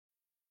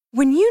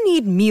When you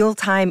need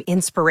mealtime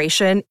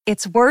inspiration,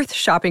 it's worth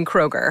shopping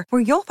Kroger,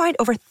 where you'll find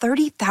over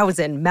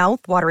 30,000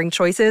 mouth-watering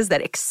choices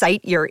that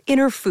excite your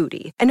inner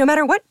foodie. And no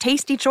matter what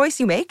tasty choice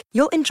you make,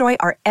 you'll enjoy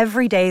our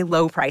everyday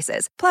low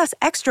prices, plus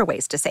extra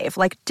ways to save,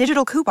 like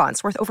digital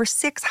coupons worth over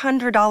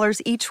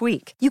 $600 each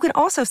week. You can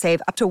also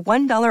save up to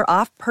 $1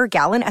 off per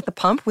gallon at the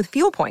pump with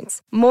fuel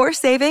points. More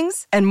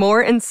savings and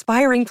more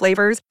inspiring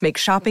flavors make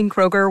shopping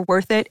Kroger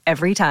worth it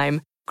every time.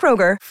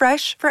 Kroger,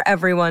 fresh for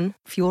everyone.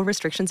 Fuel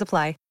restrictions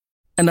apply.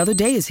 Another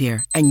day is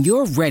here, and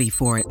you're ready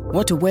for it.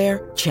 What to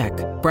wear? Check.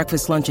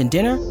 Breakfast, lunch, and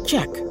dinner?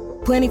 Check.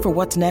 Planning for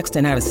what's next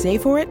and how to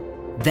save for it?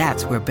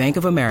 That's where Bank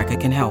of America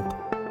can help.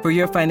 For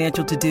your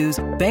financial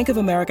to-dos, Bank of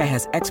America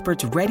has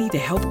experts ready to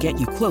help get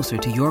you closer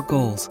to your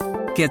goals.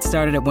 Get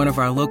started at one of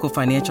our local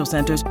financial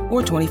centers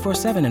or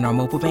 24/7 in our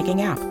mobile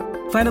banking app.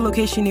 Find a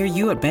location near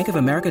you at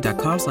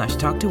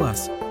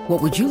bankofamerica.com/talktous. What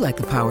would you like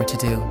the power to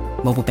do?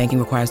 Mobile banking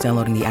requires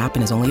downloading the app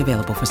and is only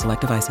available for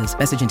select devices.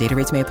 Message and data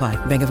rates may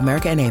apply. Bank of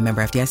America N.A.,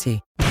 member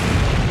FDIC.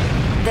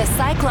 The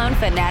Cyclone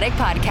Fanatic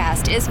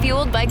podcast is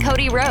fueled by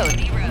Cody Road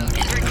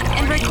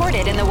and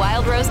recorded in the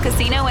Wild Rose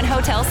Casino and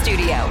Hotel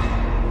Studio.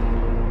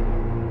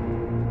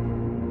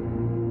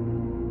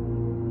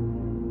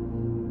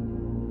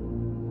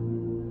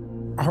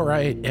 All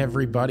right,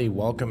 everybody,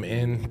 welcome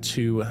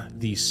into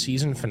the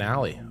season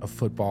finale of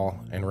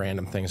Football and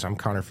Random Things. I'm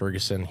Connor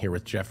Ferguson here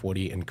with Jeff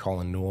Woody and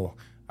Colin Newell.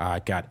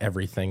 Got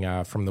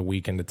everything from the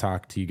weekend to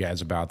talk to you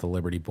guys about the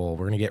Liberty Bowl.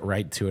 We're going to get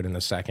right to it in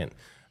a second.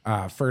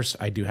 First,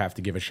 I do have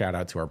to give a shout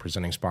out to our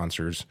presenting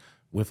sponsors,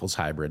 Wyffels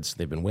Hybrids.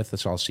 They've been with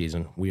us all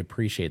season. We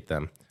appreciate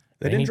them.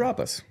 They didn't drop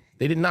us.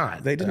 They did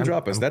not. They didn't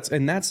drop us.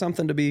 That's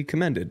something to be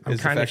commended. I'm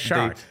kind of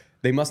shocked.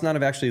 They must not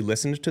have actually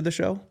listened to the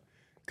show,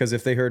 because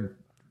if they heard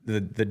the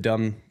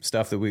dumb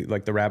stuff that we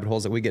like, the rabbit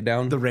holes that we get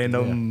down, the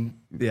random,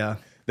 they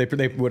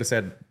would have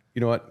said, you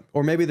know what?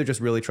 Or maybe they're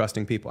just really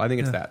trusting people. I think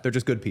it's that they're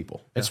just good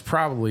people. It's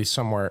probably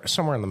somewhere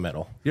in the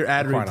middle. Your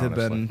ad reads have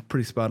been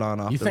pretty spot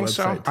on off. You the think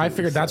so? too, I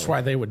figured that's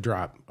why they would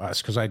drop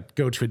us, because I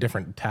go to a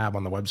different tab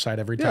on the website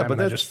every time, but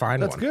and I just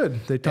find that's one.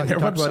 good. They talk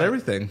about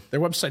everything. Their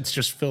website's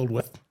just filled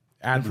with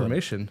ad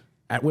information.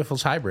 At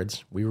Wyffels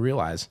Hybrids, we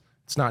realize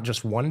it's not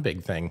just one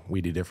big thing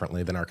we do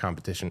differently than our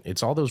competition.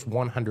 It's all those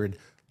 100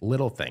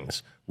 little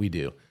things we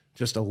do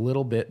just a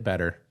little bit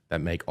better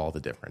that make all the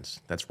difference.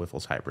 That's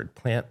Wyffels Hybrid.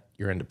 Plant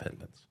your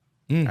independence.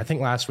 I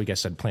think last week I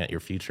said plant your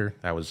future.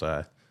 That was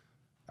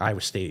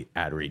Iowa State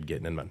ad read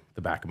getting in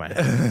the back of my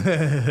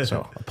head.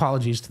 So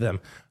apologies to them.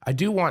 I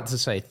do want to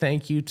say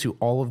thank you to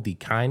all of the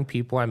kind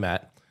people I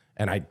met.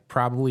 And I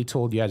probably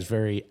told you guys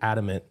very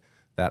adamant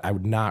that I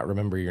would not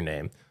remember your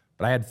name.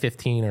 But I had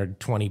 15 or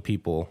 20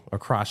 people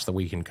across the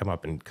weekend come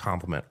up and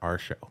compliment our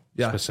show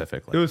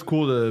specifically. It was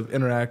cool to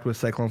interact with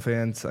Cyclone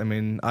fans. I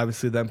mean,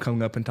 obviously them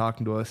coming up and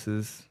talking to us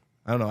is,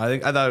 I don't know. I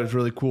thought it was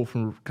really cool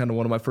from kind of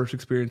one of my first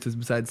experiences,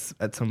 besides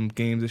at some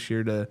games this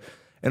year, to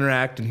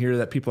interact and hear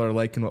that people are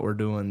liking what we're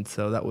doing.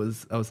 So that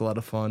was a lot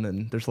of fun,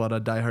 and there's a lot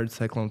of diehard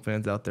Cyclone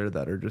fans out there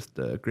that are just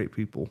great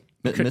people.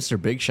 Mr.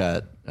 Big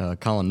Shot,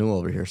 Colin Newell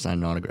over here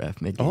signed an autograph.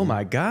 Oh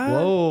my God!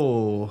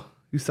 Whoa,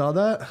 you saw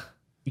that?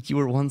 You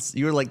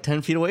were like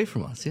 10 feet away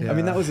from us. Yeah. I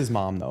mean, that was his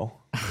mom, though.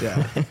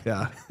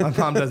 Yeah. My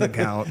mom doesn't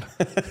count.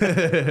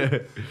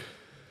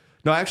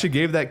 No, I actually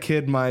gave that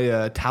kid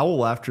my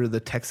towel after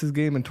the Texas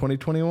game in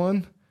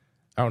 2021.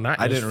 Oh, nice.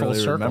 I didn't really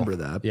circle. remember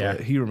that,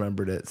 but he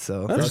remembered it.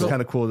 So That's it was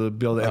kind of cool to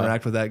be able to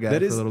interact with that guy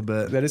for a little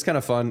bit. That is kind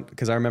of fun,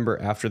 because I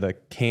remember after the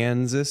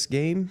Kansas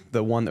game,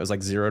 the one that was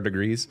like 0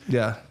 degrees.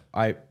 Yeah.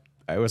 I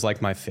was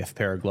like my 5th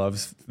pair of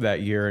gloves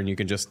that year, and you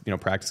can just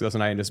practice those,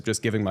 and I ended up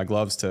just giving my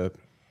gloves to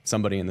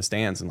somebody in the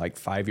stands, and like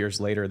 5 years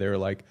later they were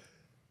like,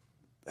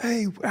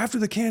 hey, after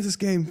the Kansas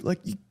game, like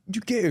you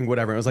getting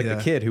whatever. It was like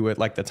the kid who at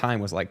like the time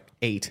was like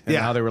 8, and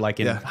now they were like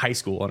in high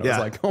school, and it was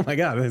like, oh my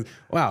God,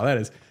 wow, that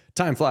is,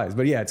 time flies.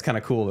 But yeah, it's kind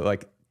of cool that,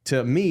 like,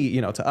 to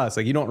me, to us,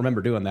 like, you don't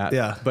remember doing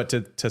that, but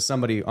to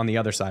somebody on the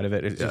other side of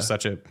it, it's just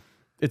such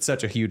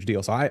a huge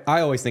deal. So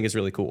I always think it's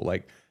really cool.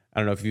 Like, I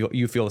don't know if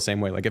you feel the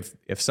same way. Like,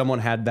 if someone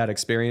had that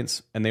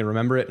experience and they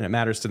remember it and it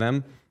matters to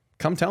them,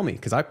 come tell me,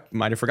 because I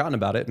might have forgotten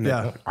about it. And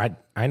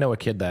I know a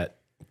kid that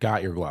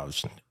got your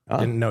gloves.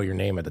 Didn't know your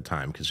name at the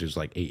time because he was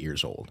like 8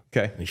 years old.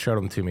 Okay. And he showed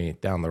them to me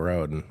down the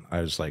road, and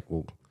I was like,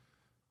 well,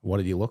 what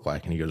did he look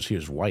like? And he goes, he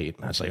was white.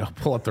 And I was like, I'll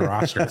pull up the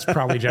roster. It's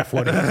probably Jeff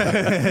Wood.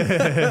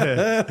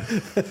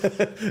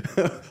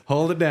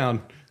 Hold it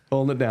down.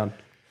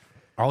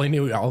 All he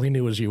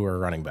knew was you were a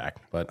running back,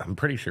 but I'm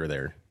pretty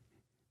sure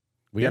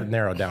we had it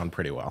narrowed down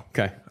pretty well.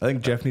 Okay. I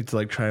think Jeff needs to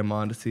like try them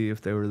on to see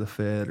if they were the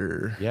fit,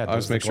 or I'll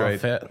just make sure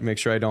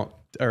I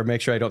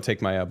don't take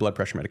my blood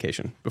pressure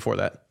medication before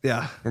that.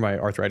 Yeah. Or my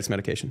arthritis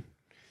medication.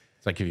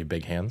 Does that give you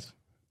big hands?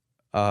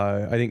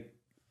 I think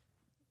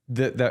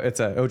that it's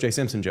a O.J.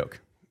 Simpson joke.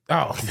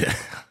 Oh,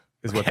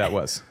 is what that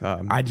was.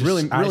 I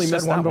really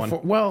missed that one.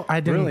 Well, I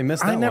didn't really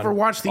miss that. I never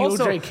watched the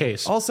OJ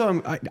case. Also,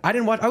 I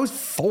didn't watch. I was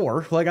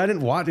 4. Like, I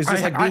didn't watch. It's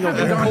just like being I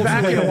haven't gone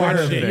back and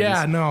watched it. things.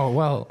 Yeah, no.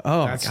 Well,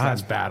 oh,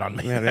 that's bad on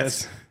me. Yeah,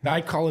 I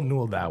call it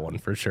Newell that one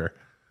for sure.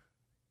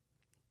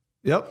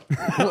 Yep.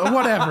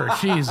 Whatever.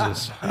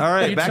 Jesus. All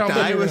right, You back tell to me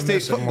you're Iowa gonna State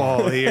miss it more.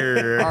 football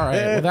here. All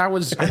right. Well, I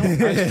was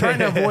trying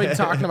to avoid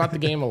talking about the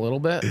game a little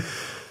bit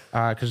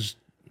because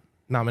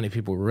not many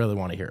people really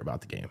want to hear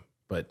about the game.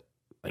 But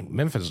like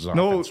Memphis'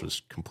 offense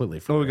was completely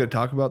What free. we're going to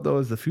talk about, though,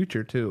 is the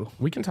future, too.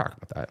 We can talk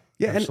about that.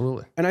 Yeah,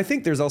 absolutely. And I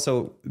think there's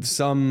also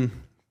some,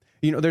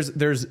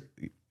 there's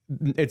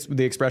it's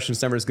the expression,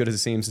 it's never as good as it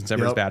seems, it's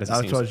never as bad as it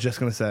That's seems. what I was just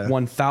going to say.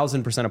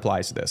 1000%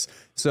 applies to this.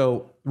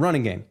 So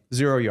running game,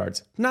 0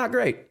 yards, not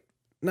great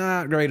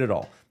at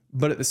all.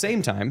 But at the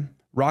same time,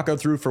 Rocco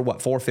threw for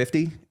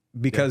 450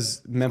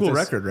 because Memphis Cool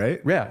record, right?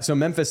 Yeah. So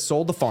Memphis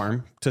sold the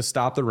farm to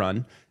stop the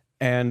run,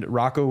 and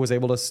Rocco was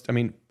able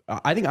to.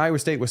 I think Iowa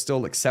State was still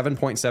like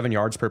 7.7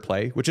 yards per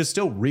play, which is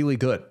still really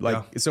good.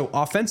 So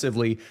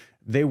offensively,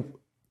 if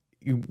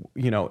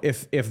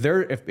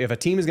a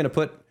team is going to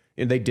put,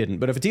 and they didn't,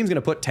 but if a team's going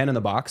to put 10 in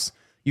the box,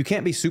 you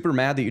can't be super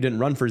mad that you didn't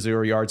run for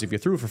 0 yards if you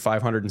threw for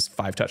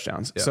 505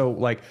 touchdowns. Yeah. So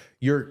like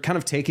you're kind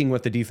of taking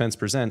what the defense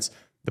presents.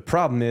 The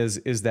problem is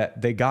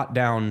that they got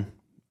down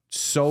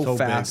so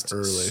fast,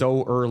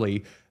 so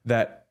early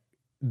that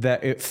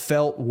it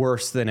felt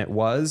worse than it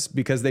was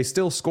because they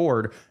still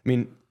scored. I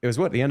mean, it was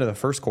the end of the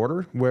first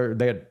quarter where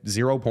they had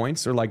 0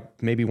 points or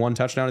like maybe 1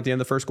 touchdown at the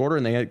end of the first quarter,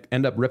 and they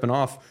end up ripping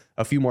off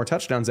a few more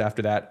touchdowns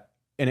after that.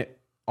 And it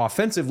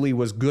offensively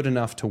was good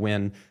enough to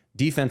win.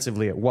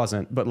 Defensively, it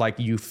wasn't, but like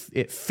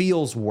it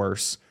feels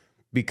worse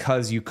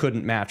because you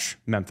couldn't match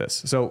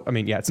Memphis. So, I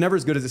mean, yeah, it's never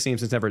as good as it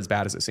seems. It's never as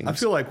bad as it seems. I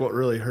feel like what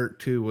really hurt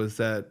too was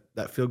that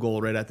field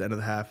goal right at the end of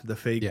the half, the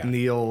fake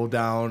kneel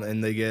down,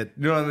 and they get,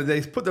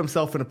 they put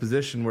themselves in a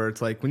position where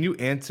it's like when you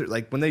answer,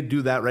 like when they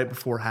do that right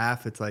before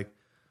half, it's like,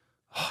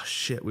 oh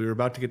shit, we were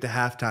about to get to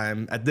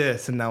halftime at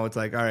this, and now it's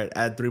like, all right,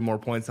 add 3 more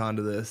points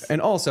onto this.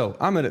 And also,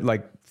 I'm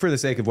gonna for the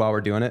sake of while we're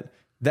doing it,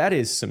 that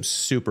is some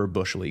super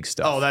Bush League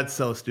stuff. Oh, that's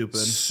so stupid.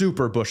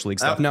 Super Bush League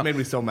stuff. That made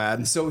me so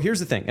mad. So here's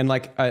the thing. And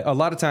like a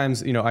lot of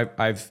times,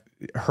 I've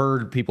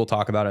heard people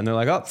talk about it and they're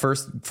like, oh,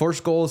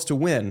 first goal is to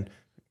win.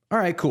 All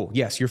right, cool.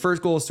 Yes, your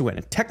first goal is to win.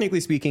 And technically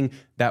speaking,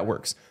 that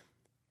works.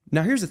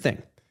 Now, here's the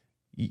thing.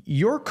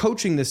 You're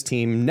coaching this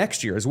team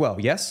next year as well.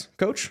 Yes,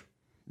 coach?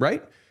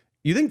 Right?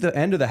 You think the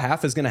end of the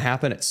half is going to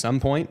happen at some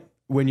point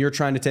when you're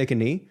trying to take a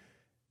knee?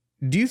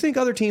 Do you think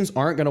other teams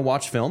aren't going to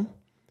watch film?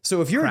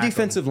 So if you're a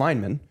defensive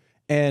lineman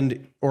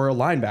or a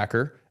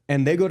linebacker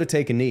and they go to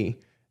take a knee,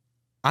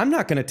 I'm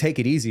not going to take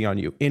it easy on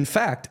you. In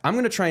fact, I'm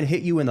going to try and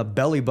hit you in the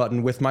belly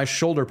button with my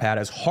shoulder pad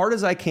as hard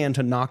as I can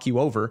to knock you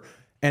over.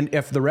 And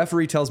if the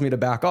referee tells me to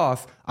back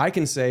off, I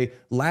can say,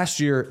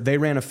 last year they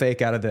ran a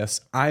fake out of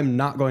this. I'm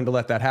not going to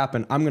let that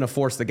happen. I'm going to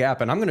force the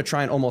gap, and I'm going to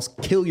try and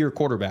almost kill your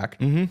quarterback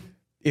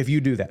if you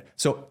do that.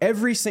 So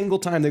every single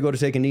time they go to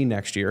take a knee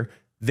next year,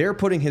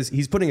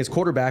 he's putting his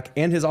quarterback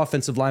and his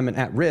offensive lineman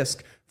at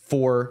risk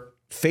for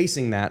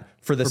facing that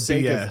for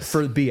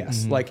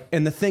BS. Like,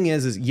 and the thing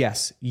is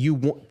yes,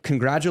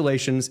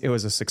 congratulations. It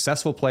was a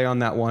successful play on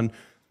that one.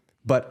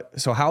 But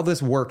so how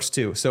this works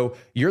too. So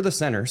you're the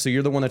center. So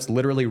you're the one that's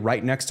literally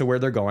right next to where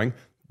they're going.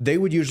 They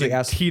would usually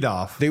ask teed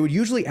off. They would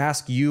usually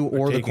ask you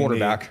or the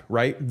quarterback,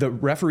 right? The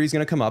referee's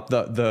going to come up.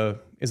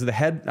 Is it the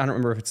head? I don't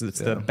remember if it's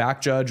the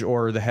back judge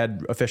or the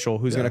head official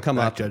who's going to come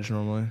up judge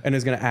normally and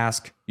is going to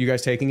ask, you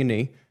guys taking a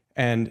knee?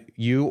 And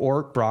you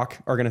or Brock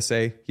are going to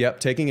say, yep,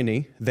 taking a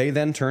knee. They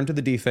then turn to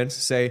the defense,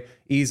 say,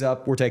 ease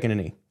up, we're taking a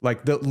knee.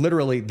 Like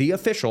literally the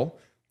official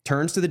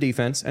turns to the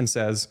defense and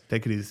says,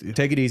 take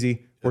it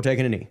easy, we're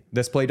taking a knee.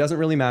 This play doesn't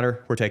really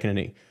matter, we're taking a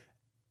knee.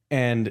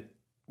 And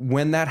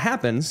when that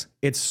happens,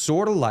 it's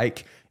sort of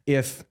like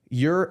if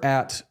you're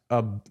at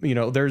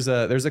there's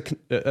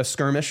a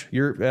skirmish,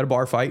 you're at a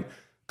bar fight,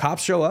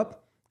 cops show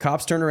up,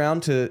 cops turn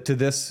around to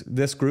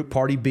this group,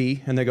 party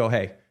B, and they go,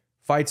 hey,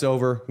 fight's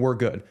over, we're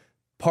good.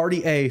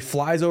 Party A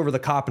flies over the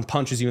cop and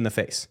punches you in the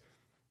face.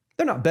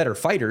 They're not better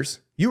fighters.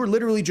 You were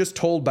literally just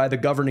told by the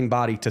governing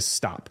body to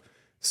stop.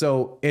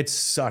 So it's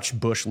such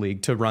Bush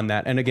League to run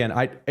that. And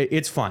again,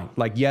 it's fine.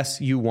 Like, yes,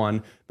 you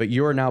won, but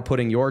you're now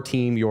putting your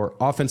team, your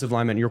offensive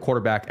lineman, your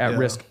quarterback at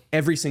risk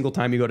every single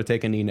time you go to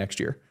take a knee next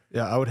year.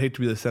 Yeah, I would hate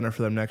to be the center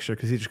for them next year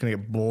because he's just going to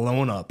get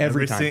blown up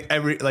every time.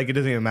 Like, it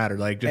doesn't even matter.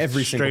 Like, just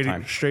every single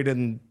time. Straight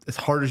in as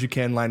hard as you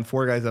can, line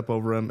 4 guys up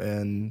over him,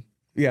 and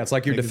yeah, it's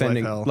like you're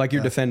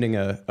defending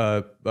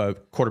a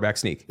quarterback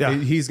sneak. Yeah.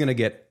 He's going to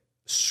get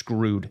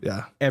screwed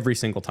every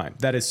single time.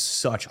 That is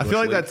such Bush I feel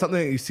like League. that's something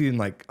that you see in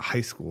like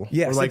high school.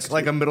 Yeah, or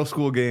like a middle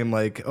school game,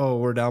 like, oh,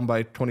 we're down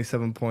by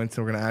 27 points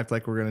and we're going to act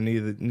like we're going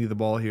to need the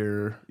ball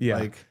here. Yeah.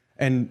 Like,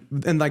 and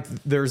like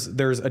there's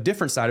a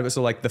different side of it.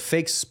 So like the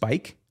fake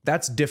spike,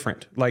 that's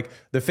different. Like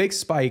the fake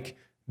spike,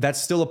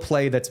 that's still a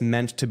play that's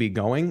meant to be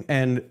going,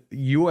 and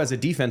you as a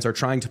defense are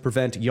trying to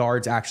prevent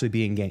yards actually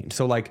being gained.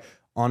 So like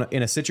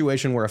in a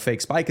situation where a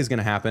fake spike is going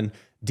to happen,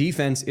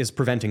 defense is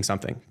preventing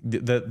something.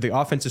 The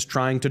offense is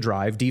trying to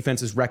drive.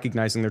 Defense is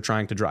recognizing they're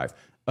trying to drive.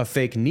 A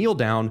fake kneel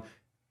down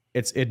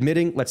It's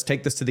admitting, let's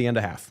take this to the end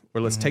of half, or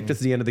let's take this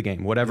to the end of the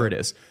game, whatever it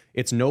is.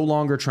 It's no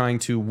longer trying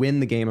to win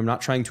the game. I'm not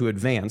trying to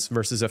advance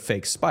versus a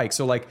fake spike.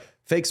 So like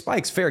fake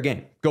spikes, fair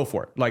game. Go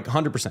for it. Like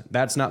 100%.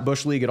 That's not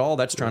Bush League at all.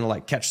 That's trying to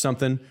like catch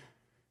something.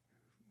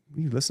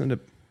 You listening to?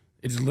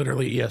 It's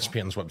literally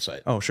ESPN's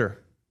website. Oh, sure.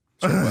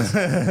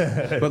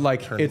 But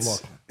like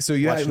it's, so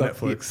you Watch have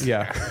Netflix.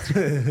 Yeah.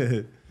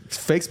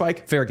 Fake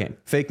spike, fair game.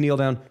 Fake kneel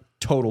down,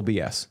 total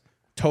BS.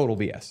 Total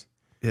BS.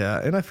 Yeah,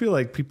 and I feel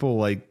like people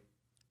like,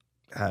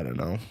 I don't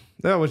know.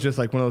 That was just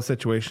like one of those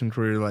situations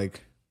where you're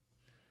like,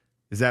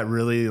 is that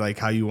really like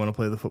how you want to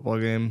play the football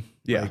game?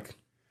 Yeah. Like,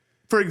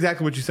 for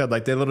exactly what you said,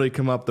 like they literally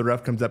come up, the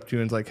ref comes up to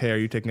you and is like, hey, are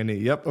you taking a knee?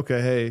 Yep.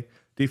 Okay. Hey,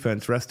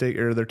 defense,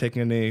 they're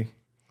taking a knee.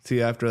 See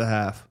you after the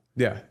half.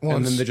 Yeah. Well,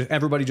 and then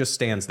everybody just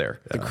stands there.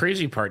 The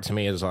crazy part to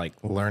me is like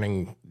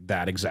learning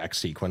that exact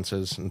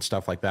sequences and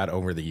stuff like that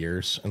over the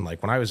years. And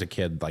like when I was a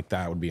kid, like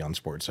that would be on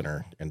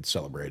SportsCenter and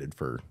celebrated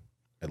for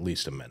at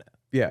least a minute.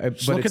 Yeah.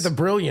 Just look at the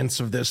brilliance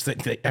of this.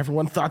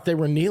 Everyone thought they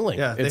were kneeling.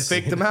 Yeah, they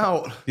faked them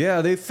out.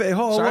 Yeah, they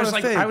So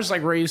I was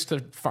like raised to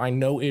find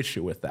no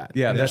issue with that.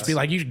 Yeah, And that's- just be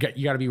like you got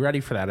to be ready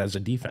for that as a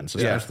defense,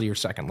 especially your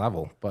second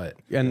level. But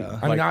And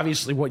I mean,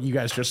 obviously, what you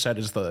guys just said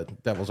is the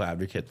devil's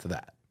advocate to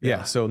that.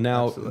 Yeah. So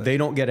now they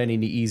don't get any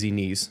easy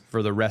knees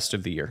for the rest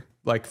of the year.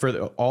 Like for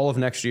all of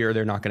next year,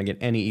 they're not going to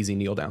get any easy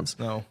kneel downs.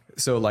 No.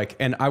 So like,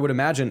 and I would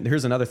imagine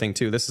here's another thing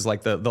too. This is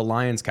like the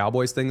Lions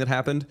Cowboys thing that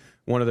happened.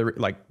 One of the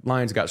like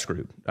Lions got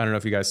screwed. I don't know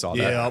if you guys saw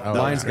that. Yeah, that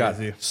Lions was got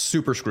crazy.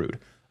 super screwed.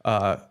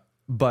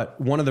 But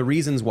one of the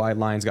reasons why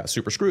Lions got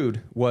super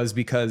screwed was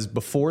because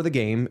before the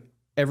game,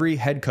 every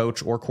head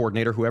coach or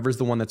coordinator, whoever's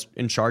the one that's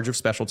in charge of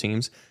special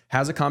teams,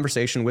 has a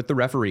conversation with the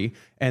referee,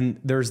 and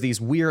there's these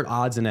weird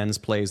odds and ends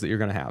plays that you're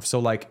going to have. So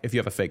like if you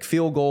have a fake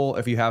field goal,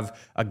 if you have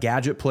a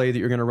gadget play that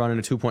you're going to run in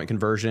a 2-point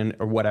conversion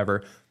or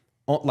whatever,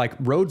 like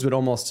Rhodes would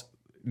almost,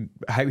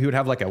 he would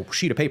have like a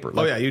sheet of paper.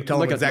 Like, Oh yeah, you tell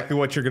them exactly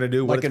what you're going to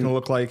do, what it's going to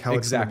look like, how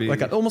it's going to be.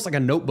 Like almost like a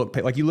notebook.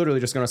 Like you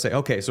literally just going to say,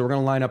 okay, so we're going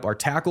to line up our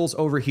tackles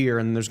over here,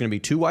 and there's going to be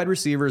 2 wide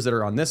receivers that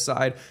are on this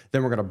side.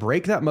 Then we're going to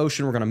break that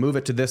motion. We're going to move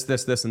it to this,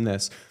 this, this, and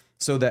this.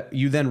 So that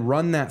you then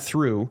run that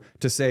through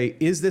to say,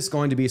 is this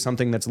going to be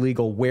something that's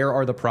legal? Where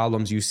are the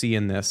problems you see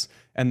in this?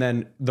 And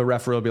then the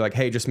referee will be like,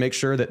 hey, just make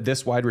sure that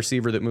this wide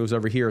receiver that moves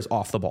over here is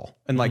off the ball.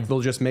 And like,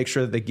 they'll just make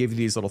sure that they give you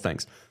these little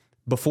things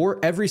before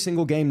every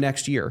single game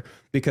next year,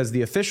 because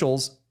the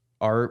officials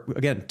are,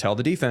 again, tell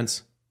the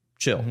defense,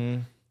 chill.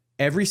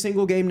 Every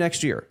single game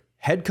next year,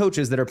 head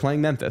coaches that are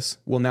playing Memphis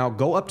will now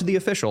go up to the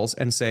officials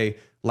and say,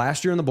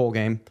 last year in the bowl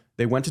game,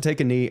 they went to take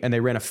a knee and they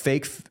ran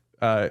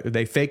a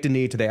they faked a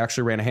knee to they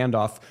actually ran a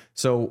handoff.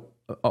 So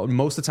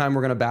most of the time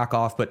we're going to back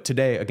off, but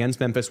today against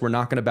Memphis, we're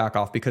not going to back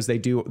off because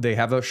they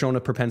have shown a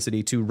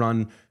propensity to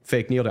run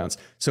fake kneel downs.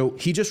 So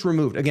he just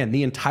removed, again,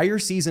 the entire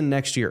season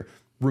next year,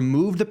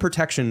 removed the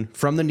protection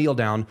from the kneel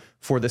down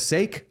for the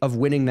sake of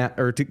winning that,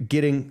 or to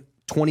getting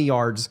 20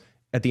 yards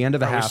at the end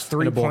of a It half. was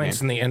 3 in a bowl points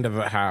game. in the end of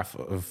a half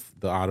of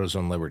the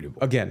AutoZone Liberty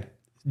Bowl, Again,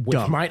 which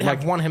dumb. might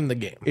have won him the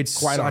game. It's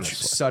quite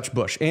such honestly.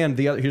 Bush. And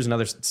the other, here's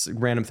another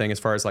random thing as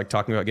far as like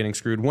talking about getting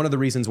screwed. One of the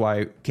reasons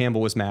why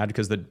Campbell was mad,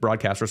 because the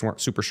broadcasters weren't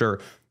super sure.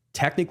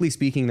 Technically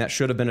speaking, that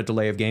should have been a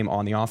delay of game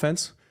on the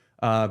offense,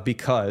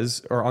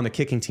 or on the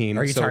kicking team.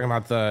 Are you talking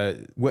about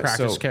the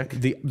practice kick?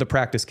 The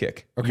practice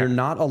kick. You're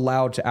not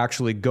allowed to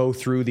actually go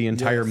through the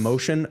entire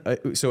motion.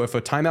 So if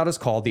a timeout is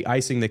called, the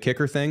icing the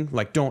kicker thing,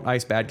 like don't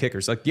ice bad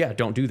kickers. Like, yeah,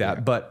 don't do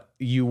that. But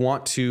you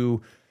want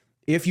to,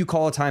 if you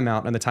call a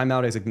timeout and the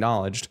timeout is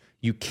acknowledged,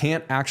 you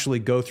can't actually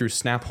go through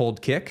snap,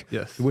 hold, kick.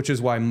 Yes. Which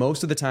is why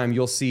most of the time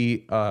you'll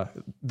see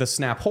the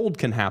snap hold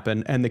can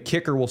happen and the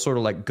kicker will sort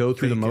of like go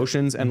through the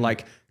motions and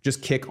like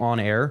just kick on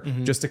air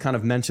just to kind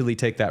of mentally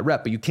take that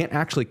rep. But you can't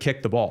actually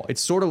kick the ball.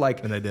 It's sort of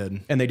like... And they did.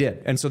 And they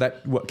did. And so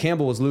that what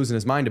Campbell was losing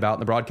his mind about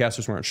and the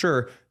broadcasters weren't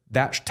sure,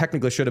 that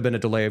technically should have been a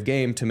delay of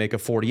game to make a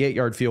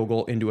 48-yard field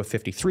goal into a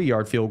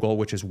 53-yard field goal,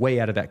 which is way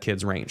out of that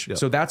kid's range.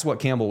 So that's what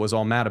Campbell was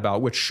all mad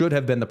about, which should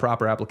have been the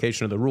proper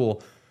application of the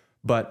rule.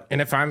 But And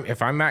if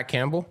I'm Matt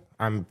Campbell,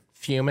 I'm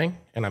fuming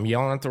and I'm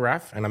yelling at the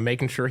ref and I'm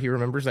making sure he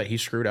remembers that he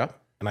screwed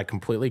up, and I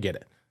completely get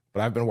it.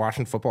 But I've been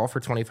watching football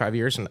for 25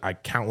 years, and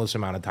countless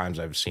amount of times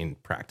I've seen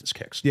practice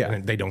kicks. Yeah.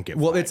 and they don't get.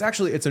 well, flagged. it's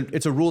actually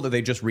it's a rule that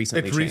they just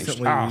recently It's changed.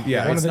 recently.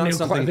 Yeah, One it's of the not new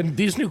something.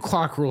 these new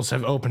clock rules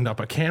have opened up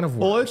a can of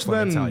worms. Well, it's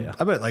let me tell you. been,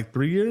 I bet, like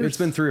 3 years. It's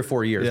been 3 or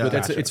 4 years, Yeah. but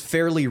Gotcha. it's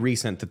fairly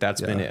recent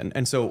that's been in.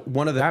 And so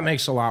one of the That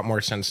makes a lot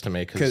more sense to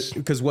me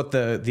because what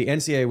the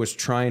NCAA was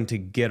trying to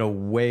get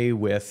away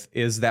with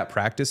is that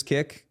practice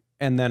kick,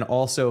 and then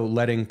also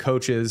letting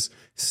coaches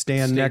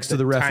stand next to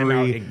the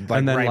referee timeout, like,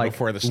 and then right like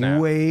before the snap.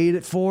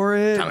 wait for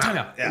it.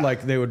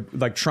 Like they would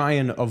like try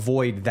and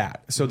avoid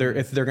that. So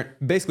they're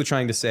basically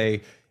trying to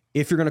say,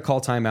 if you're going to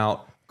call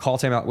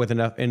timeout with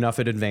enough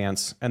in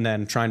advance, and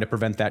then trying to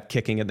prevent that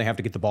kicking, and they have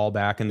to get the ball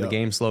back, and the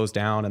game slows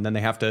down, and then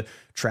they have to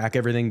track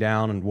everything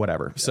down and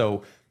whatever.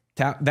 So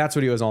that's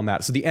what he was all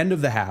mad. So the end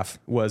of the half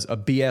was a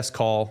BS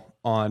call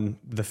on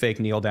the fake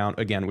kneel down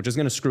again, which is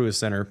going to screw his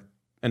center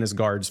and his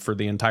guards for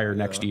the entire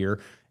next year,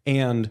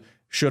 and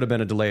should have been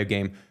a delay of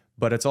game.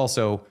 but it's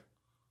also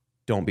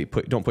don't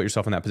put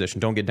yourself in that position.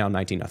 Don't get down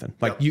 19-0.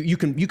 Like you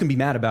can be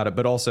mad about it,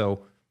 but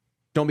also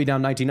don't be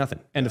down 19-0.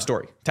 End of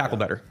story. Tackle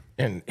better.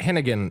 And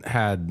Hennigan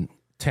had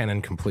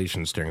 10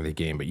 incompletions during the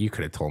game, but you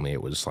could have told me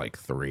it was like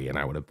 3 and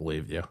I would have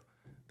believed you.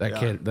 That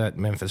kid, that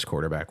Memphis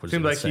quarterback was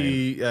seemed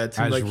insane.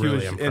 Like he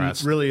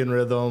was really in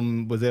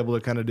rhythm, was able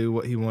to kind of do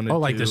what he wanted to. Oh,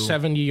 like the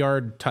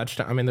 70-yard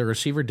touchdown. I mean, the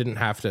receiver didn't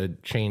have to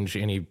change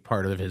any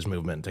part of his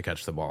movement to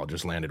catch the ball. It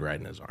just landed right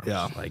in his arms.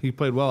 Yeah, like, he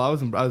played well. I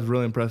was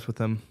really impressed with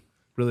him.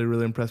 Really,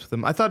 really impressed with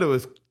him. I thought it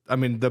was. I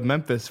mean, the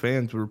Memphis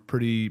fans were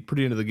pretty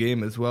into the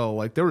game as well.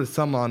 Like there was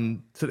some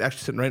actually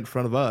sitting right in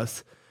front of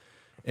us,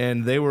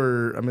 and they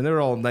were. I mean, they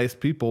were all nice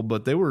people,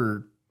 but they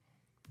were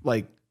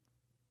like.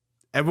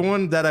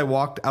 Everyone that I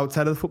walked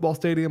outside of the football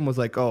stadium was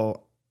like,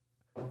 oh,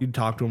 you'd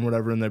talk to them,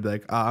 whatever, and they'd be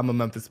like, I'm a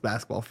Memphis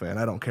basketball fan.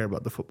 I don't care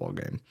about the football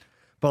game.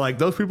 But like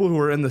those people who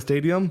were in the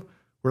stadium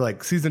were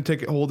like season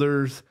ticket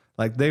holders.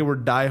 Like they were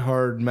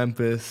diehard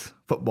Memphis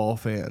football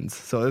fans.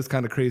 So it was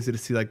kind of crazy to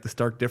see like the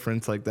stark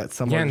difference like that.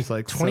 Someone was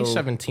like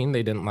 2017,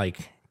 they didn't like,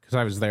 because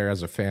I was there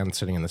as a fan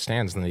sitting in the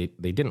stands, and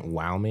they didn't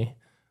wow me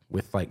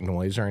with like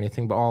noise or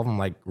anything, but all of them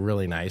like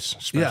really nice,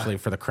 especially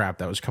for the crap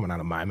that was coming out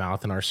of my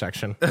mouth in our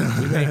section.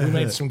 We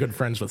made some good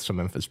friends with some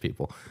Memphis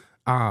people.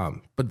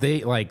 But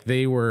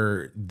they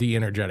were the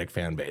energetic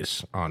fan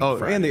base on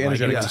Friday. And the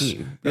energetic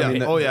team. Yeah. I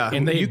mean,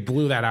 and they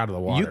blew that out of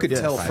the water. You could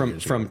tell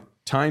from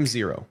time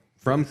zero,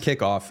 from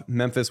kickoff,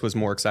 Memphis was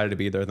more excited to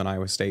be there than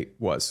Iowa State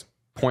was.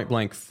 Point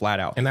blank, flat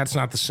out. And that's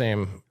not the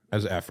same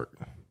as effort.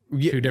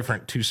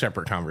 Two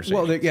separate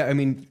conversations. Well, I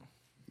mean,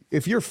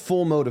 if you're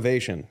full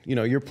motivation,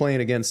 you're playing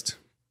against.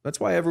 That's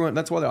why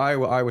the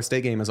Iowa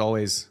State game is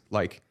always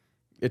like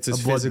it's as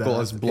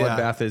physical as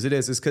bloodbath as it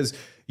is because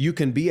you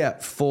can be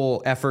at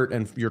full effort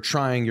and you're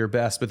trying your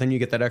best, but then you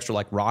get that extra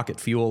like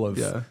rocket fuel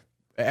of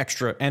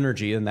extra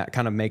energy, and that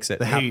kind of makes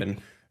it happen.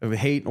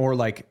 Hate or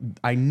like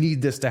I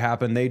need this to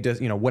happen. They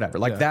just whatever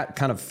like that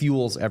kind of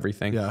fuels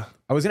everything. Yeah.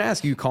 I was going to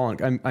ask you,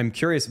 Colin. I'm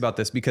curious about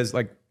this because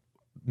like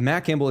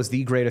Matt Campbell is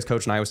the greatest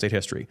coach in Iowa State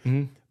history,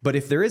 but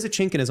if there is a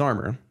chink in his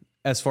armor.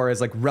 As far as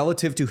like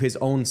relative to his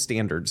own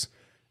standards,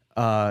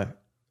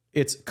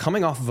 it's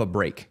coming off of a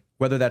break,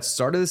 whether that's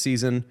start of the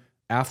season,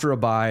 after a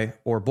bye,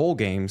 or bowl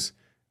games,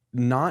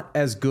 not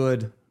as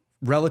good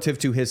relative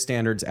to his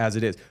standards as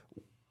it is.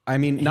 I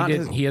mean,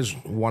 he has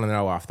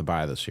 1-0 off the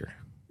bye this year.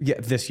 Yeah,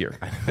 this year.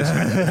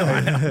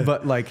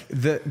 But like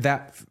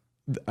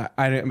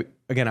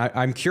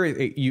I'm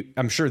curious.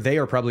 I'm sure they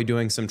are probably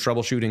doing some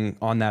troubleshooting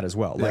on that as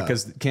well. Like,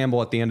 because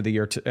Campbell at the end of the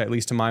year, at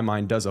least to my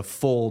mind, does a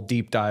full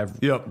deep dive,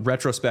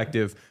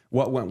 retrospective.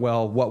 What went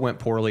well, what went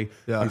poorly.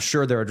 Yeah. I'm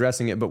sure they're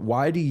addressing it. But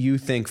why do you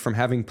think, from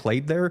having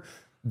played there,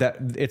 that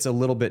it's a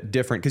little bit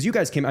different? Because you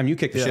guys you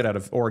kicked the shit out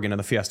of Oregon in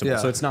the Fiesta Bowl,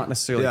 so it's not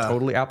necessarily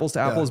totally apples to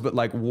apples. But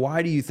like,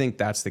 why do you think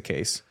that's the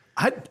case?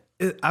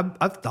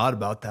 I've thought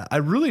about that. I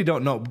really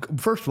don't know.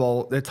 First of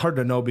all, it's hard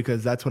to know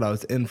because that's what I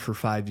was in for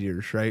 5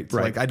 years, right? So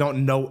like I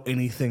don't know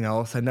anything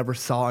else. I never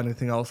saw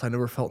anything else. I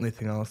never felt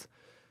anything else.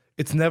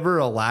 It's never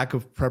a lack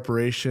of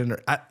preparation.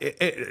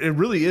 It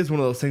really is one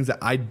of those things that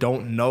I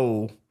don't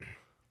know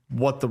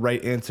what the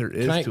right answer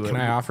is to it. Can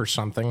I offer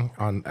something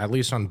on at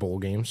least on bowl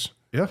games?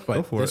 Yeah, but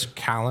go for this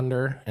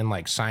calendar and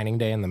like signing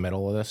day in the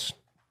middle of this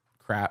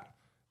crap,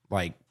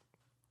 like.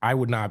 I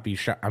would not be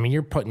shocked. I mean,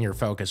 you're putting your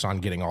focus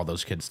on getting all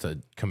those kids to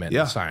commit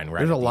and sign, right?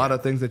 There's a lot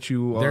of things that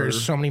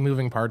There's so many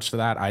moving parts to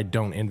that. I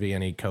don't envy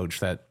any coach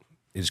that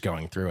is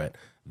going through it.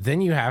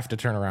 Then you have to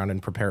turn around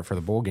and prepare for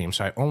the bowl game.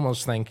 So I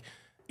almost think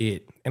and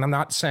I'm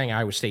not saying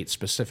Iowa State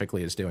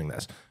specifically is doing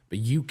this, but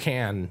you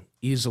can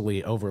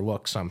easily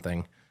overlook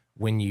something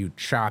when you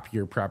chop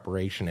your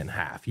preparation in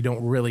half. You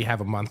don't really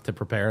have a month to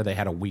prepare. They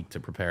had a week to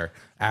prepare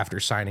after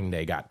signing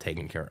day got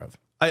taken care of.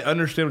 I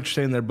understand what you're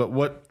saying there,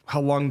 but how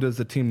long does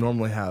the team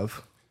normally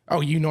have?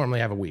 Oh, you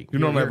normally have a week. You're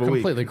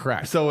completely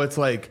correct. So it's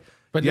like,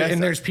 but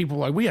and there's people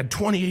like, we had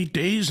 28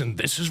 days and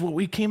this is what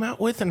we came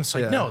out with, and it's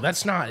like, no,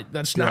 that's not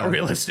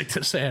realistic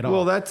to say at all.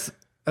 Well,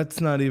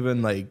 that's not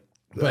even like,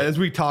 but as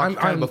we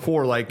talked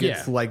before, like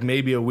it's like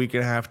maybe a week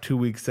and a half, 2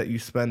 weeks that you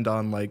spend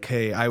on like,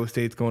 hey, Iowa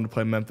State's going to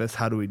play Memphis.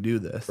 How do we do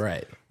this?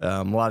 Right.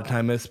 A lot of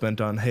time is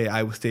spent on, hey,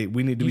 Iowa State,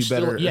 we need to be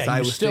better. Yeah,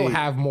 you still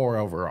have more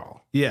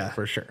overall. Yeah,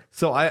 for sure.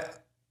 So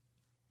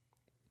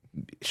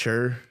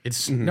Sure.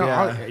 It's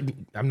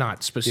I'm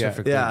not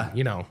specifically, Yeah,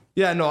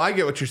 no, I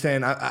get what you're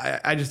saying.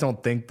 I just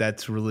don't think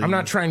that's really. I'm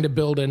not trying to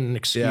build in an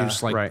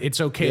excuse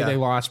it's okay they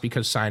lost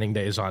because signing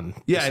day is on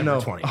December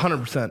 20th.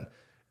 100%.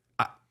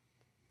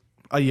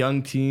 A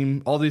young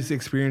team, all these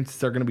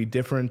experiences are going to be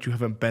different. You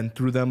haven't been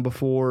through them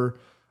before.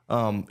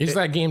 Is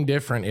that game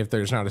different if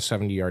there's not a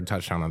 70-yard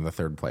touchdown on the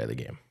third play of the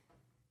game?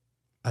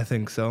 I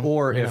think so.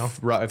 Or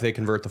if they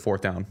convert the fourth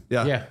down.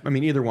 Yeah. I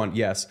mean, either one,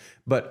 yes.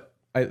 But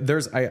I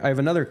have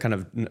another kind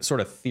of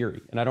sort of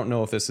theory, and I don't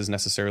know if this is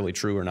necessarily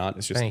true or not.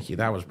 It's just thank you.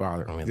 That was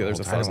bothering me.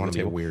 There's a fuzz on the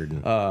table.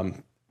 Weird.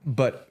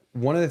 But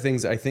one of the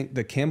things I think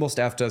the Campbell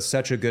staff does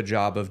such a good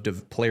job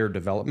of player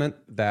development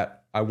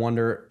that I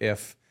wonder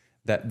if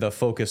that the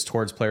focus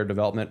towards player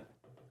development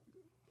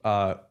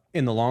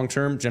in the long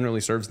term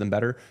generally serves them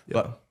better.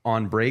 But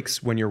on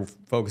breaks, when you're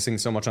focusing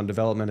so much on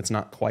development, it's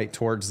not quite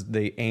towards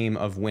the aim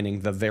of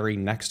winning the very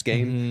next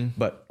game.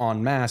 But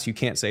en masse, you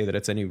can't say that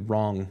it's any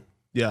wrong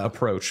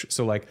approach.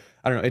 So like,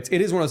 I don't know, it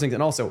is one of those things.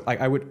 And also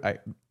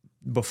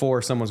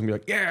before someone's gonna be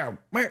like, yeah,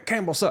 Matt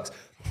Campbell sucks,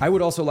 I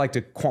would also like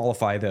to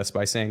qualify this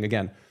by saying,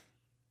 again,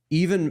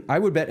 even I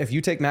would bet if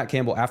you take Matt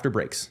Campbell after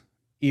breaks,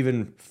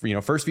 even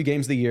first few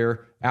games of the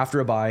year,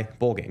 after a bye,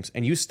 bowl games,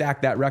 and you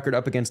stack that record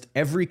up against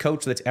every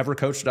coach that's ever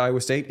coached at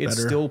Iowa State,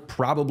 it's still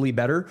probably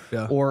better,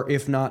 or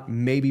if not,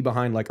 maybe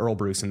behind like Earl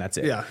Bruce, and that's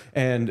it. Yeah.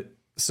 And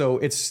so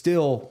it's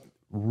still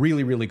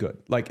really, really good.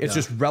 Like it's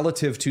just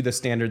relative to the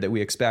standard that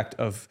we expect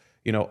of,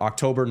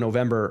 October,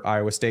 November,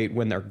 Iowa State,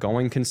 when they're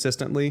going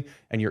consistently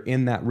and you're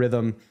in that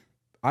rhythm.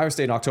 Iowa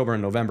State in October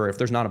and November, if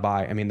there's not a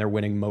bye, I mean, they're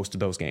winning most of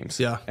those games.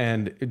 Yeah.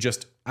 And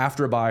just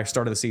after a bye,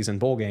 start of the season,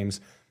 bowl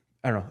games,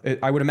 I don't know.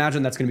 I would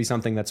imagine that's going to be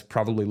something that's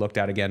probably looked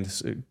at again.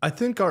 I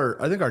think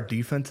our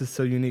defense is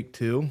so unique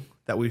too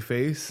that we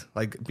face,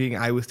 like being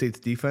Iowa State's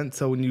defense.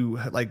 So when you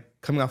like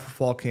coming off of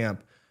fall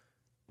camp,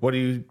 what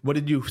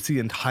did you see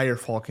entire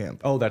fall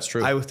camp? Oh, that's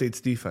true. Iowa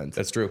State's defense.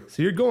 That's true.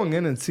 So you're going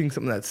in and seeing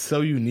something that's so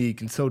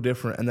unique and so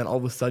different, and then all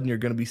of a sudden you're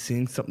going to be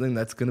seeing something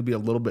that's going to be a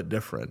little bit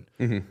different.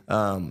 And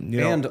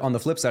on the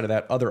flip side of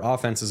that, other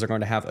offenses are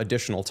going to have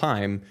additional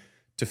time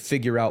to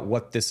figure out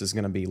what this is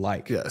going to be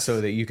like,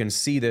 so that you can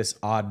see this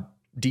odd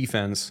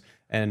defense,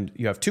 and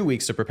you have 2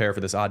 weeks to prepare for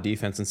this odd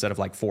defense instead of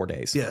like 4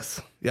 days.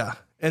 Yes, yeah,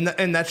 and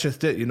that's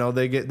just it.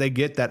 They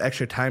get that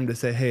extra time to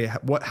say, hey,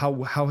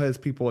 how has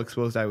people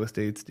exposed Iowa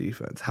State's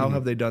defense? How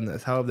have they done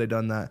this? How have they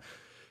done that?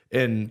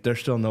 And there's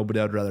still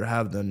nobody I'd rather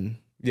have than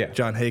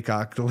John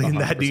Haycock to lead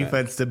that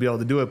defense to be able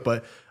to do it.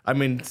 But I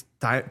mean,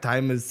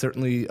 time is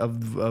certainly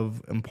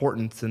of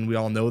importance, and we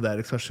all know that,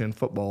 especially in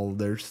football.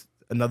 There's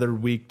another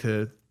week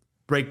to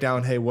break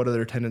down, hey, what are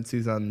their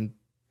tendencies on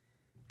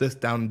this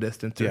down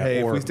distance, or hey,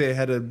 if we stay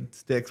ahead of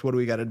sticks, what do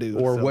we got to do?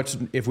 Or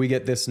if we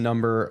get this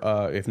number,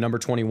 if number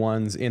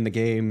 21's in the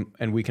game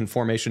and we can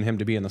formation him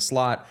to be in the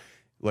slot,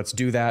 let's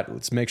do that.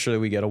 Let's make sure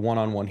that we get a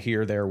one-on-one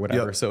here, there,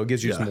 whatever. So it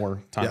gives you some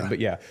more time.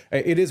 But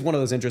it is one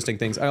of those interesting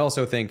things. I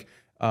also think,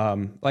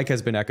 like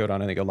has been echoed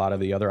on, I think a lot of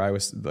the other Iowa,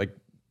 like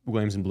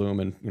Williams and Bloom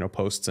and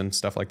posts and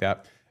stuff like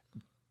that.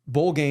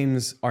 Bowl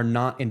games are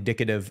not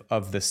indicative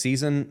of the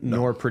season,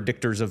 nor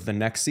predictors of the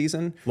next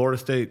season. Florida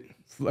State.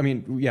 I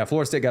mean,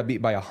 Florida State got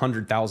beat by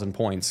 100,000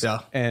 points,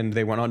 and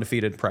they went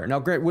undefeated prior. Now,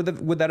 great, would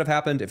that have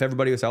happened if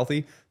everybody was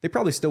healthy? They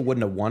probably still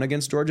wouldn't have won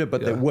against Georgia,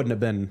 but it wouldn't have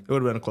been. It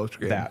would have been a closer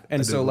game.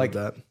 And so, like,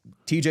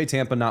 TJ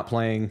Tampa not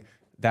playing,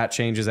 that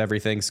changes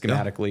everything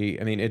schematically.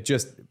 I mean,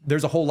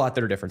 there's a whole lot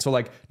that are different. So,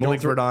 like,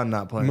 Malik Verdon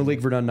not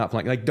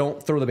playing. Like,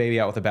 don't throw the baby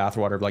out with the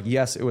bathwater. Like,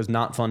 yes, it was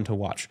not fun to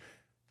watch,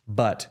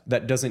 but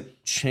that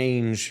doesn't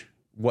change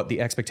what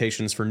the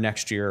expectations for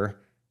next year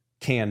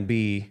can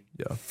be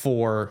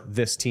for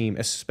this team,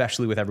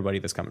 especially with everybody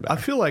that's coming back. I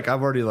feel like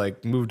I've already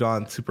moved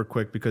on super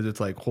quick, because it's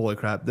like, holy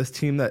crap, this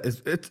team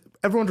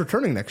everyone's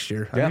returning next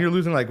year. I mean, you're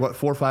losing 4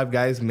 or 5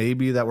 guys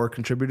maybe that were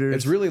contributors.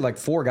 It's really like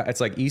 4 guys.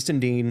 It's like Easton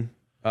Dean,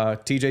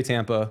 TJ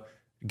Tampa,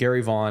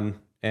 Gary Vaughn,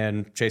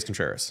 and Chase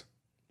Contreras.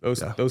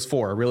 Those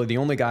 4 are really the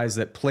only guys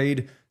that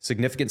played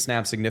significant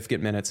snaps,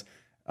 significant minutes,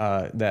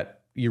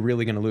 that you're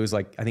really going to lose.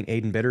 Like, I think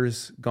Aiden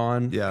Bitter's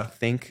gone, I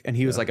think, and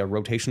he was like a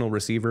rotational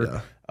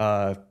receiver.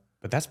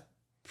 But that's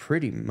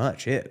pretty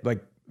much it.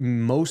 Like,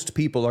 most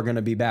people are going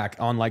to be back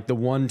on like the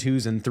 1,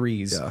 2s, and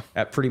 3s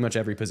at pretty much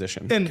every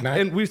position.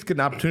 And we just get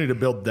an opportunity to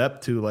build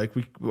depth too. Like,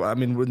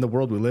 in the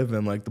world we live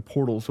in, like, the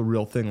portal's a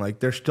real thing. Like,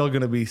 there's still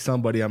going to be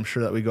somebody, I'm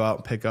sure, that we go out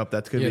and pick up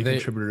that's going to be a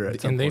contributor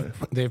at some point.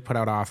 They've put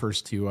out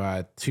offers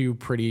to 2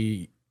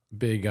 pretty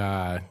big,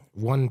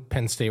 one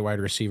Penn State wide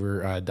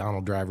receiver,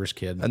 Donald Driver's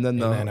kid, and then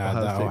the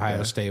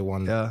Ohio State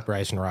one,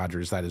 Bryson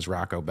Rogers, that is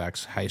Rocco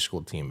Beck's high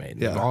school teamate.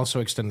 They've also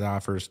extended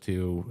offers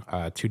to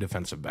 2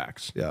 defensive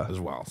backs as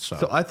well.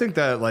 So I think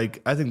that's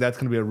going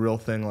to be a real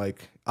thing.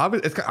 Like,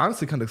 it's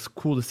honestly kind of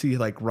cool to see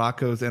like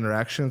Rocco's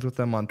interactions with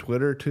them on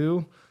Twitter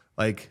too.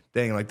 Like,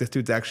 dang, like this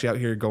dude's actually out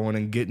here going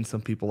and getting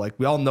some people. Like,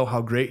 we all know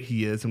how great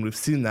he is, and we've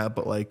seen that,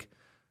 but like,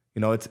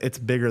 it's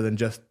bigger than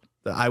just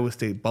the Iowa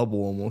State bubble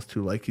almost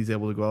too. Like, he's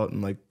able to go out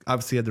and like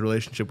obviously had the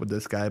relationship with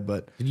this guy.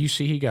 But did you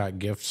see he got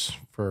gifts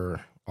for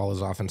all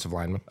his offensive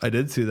linemen? I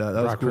did see that.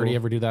 That was cool. Purdy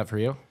ever do that for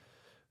you?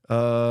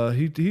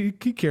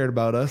 He cared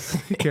about us.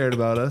 He cared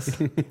about us.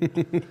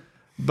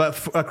 But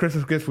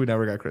Christmas gifts, we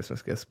never got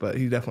Christmas gifts. But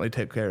he definitely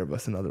took care of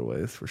us in other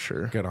ways for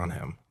sure. Good on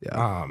him.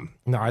 Yeah.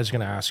 No, I was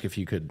going to ask if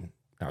you could.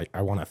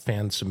 I want a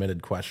fan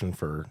submitted question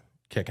for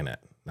kicking it.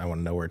 I want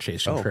to know where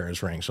Chase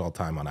Contreras ranks all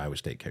time on Iowa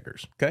State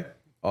kickers. Okay,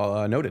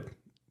 noted.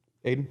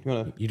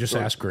 Aiden, you just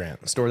asked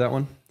Grant. Store that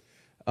one.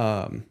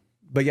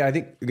 But yeah, I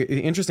think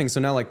interesting. So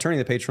now, like, turning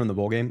the page from the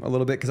bowl game a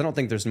little bit, because I don't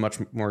think there's much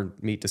more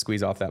meat to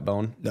squeeze off that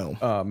bone.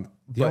 No.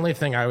 The only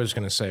thing I was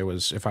going to say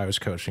was, if I was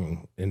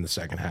coaching in the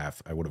second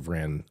half, I would have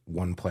ran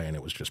one play and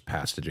it was just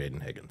pass to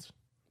Jaden Higgins.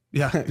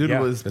 Yeah, dude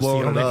was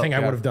blowing the only up. thing I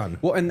would have done.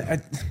 Well,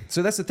 and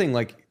so that's the thing.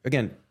 Like,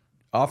 again,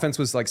 offense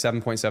was like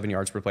 7.7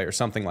 yards per play or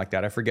something like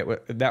that. I forget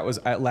what that was.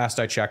 At last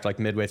I checked, like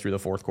midway through the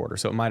fourth quarter.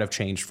 So it might have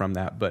changed from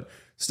that, but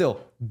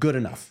still good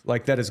enough.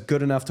 Like that is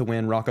good enough to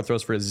win. Rocco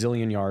throws for a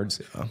zillion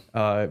yards.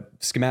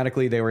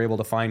 Schematically, they were able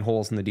to find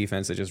holes in the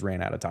defense that just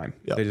ran out of time.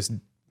 Yep. They just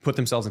put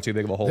themselves in too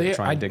big of a hole to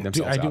try and dig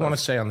themselves out. I do want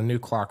to say on the new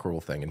clock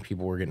rule thing, and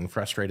people were getting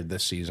frustrated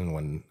this season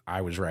when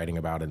I was writing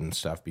about it and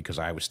stuff because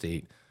Iowa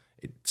State,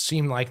 it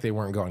seemed like they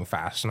weren't going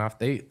fast enough.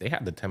 They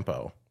had the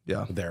tempo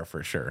there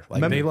for sure.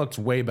 Like they looked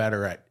way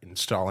better at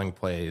installing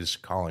plays,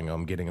 calling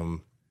them, getting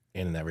them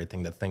in and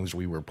everything, the things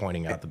we were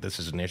pointing out that this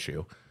is an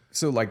issue.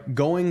 So like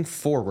going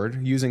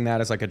forward, using that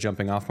as like a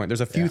jumping off point,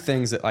 there's a few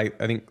things that I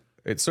think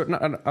it's certain, I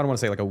don't want to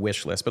say like a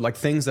wish list, but like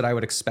things that I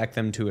would expect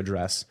them to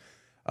address.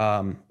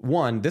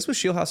 One, this was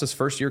Shieldhouse's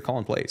first year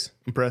calling plays.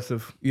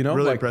 Impressive.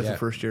 Really like, impressive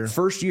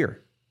first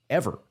year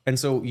ever. And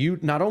so you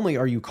not only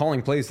are you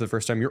calling plays for the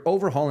first time, you're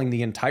overhauling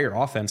the entire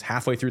offense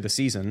halfway through the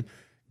season,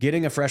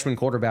 getting a freshman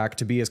quarterback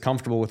to be as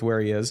comfortable with where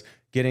he is,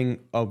 getting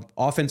a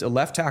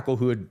left tackle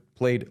who had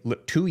played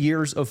 2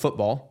 years of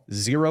football,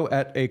 0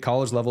 at a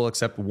college level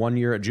except 1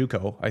 year at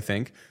JUCO, I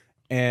think.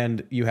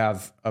 And you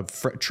have a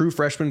true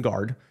freshman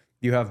guard.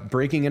 You have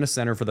breaking in a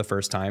center for the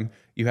first time.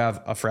 You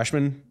have a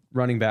freshman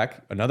running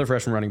back, another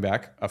freshman running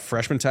back, a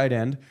freshman tight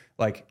end,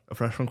 like a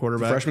freshman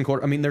quarterback.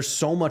 I mean, there's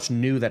so much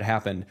new that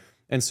happened.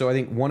 And so I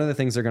think one of the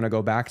things they're going to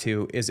go back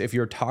to is if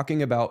you're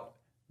talking about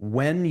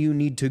when you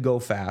need to go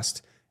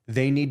fast,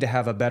 they need to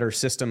have a better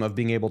system of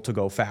being able to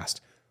go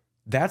fast.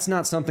 That's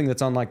not something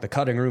that's on like the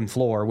cutting room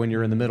floor when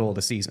you're in the middle of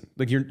the season.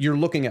 Like you're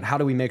looking at how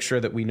do we make sure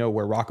that we know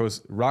where Rocco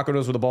knows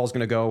where the ball is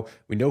going to go.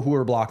 We know who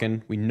we're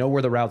blocking. We know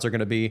where the routes are going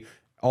to be,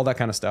 all that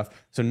kind of stuff.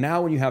 So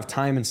now when you have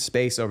time and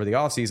space over the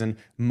offseason,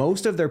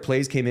 most of their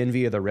plays came in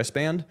via the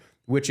wristband,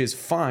 which is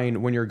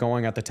fine when you're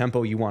going at the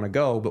tempo you want to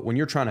go. But when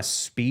you're trying to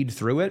speed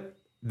through it,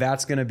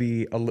 that's going to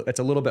be, it's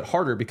a little bit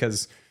harder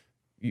because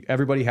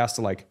everybody has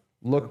to like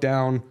look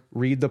down,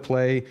 read the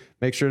play,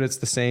 make sure that it's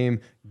the same,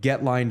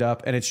 get lined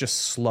up, and it's just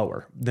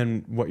slower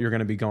than what you're going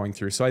to be going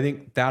through. So I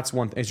think that's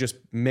one thing. It's just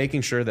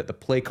making sure that the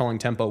play calling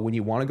tempo when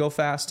you want to go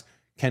fast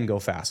can go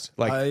fast.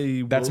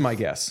 Like that's my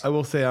guess. I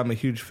will say I'm a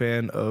huge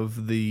fan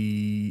of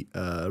the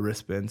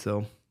wristband.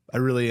 So I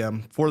really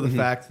am for the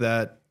fact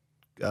that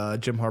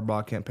Jim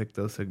Harbaugh can't pick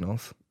those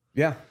signals.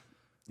 Yeah.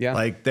 Yeah.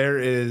 Like there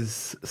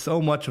is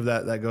so much of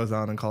that goes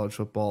on in college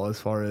football as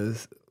far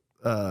as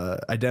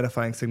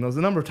identifying signals.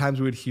 The number of times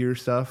we would hear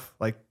stuff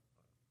like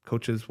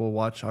coaches will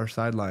watch our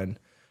sideline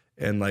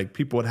and like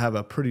people would have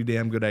a pretty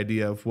damn good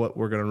idea of what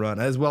we're going to run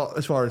as well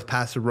as far as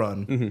pass or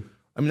run. Mm-hmm.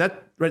 I mean,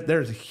 that right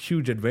there is a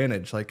huge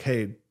advantage. Like,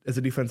 hey, as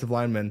a defensive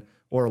lineman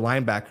or a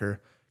linebacker,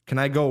 can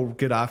I go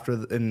get after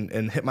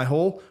and hit my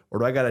hole, or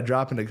do I got to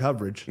drop into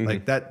coverage? Mm-hmm.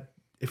 Like that,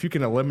 if you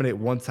can eliminate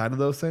one side of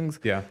those things,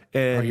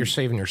 and you're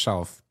saving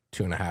yourself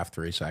 2.5,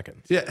 3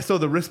 seconds. Yeah. So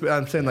the wristband,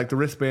 I'm saying like the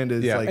wristband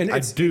is like, I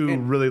do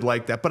really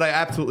like that, but I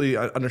absolutely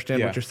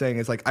understand what you're saying.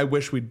 It's like, I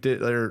wish we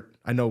did, or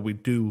I know we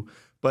do,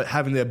 but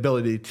having the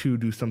ability to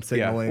do some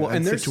signaling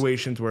and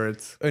situations where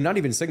it's not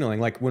even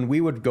signaling, like when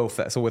we would go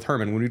fast. So with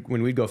Herman,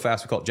 when we'd go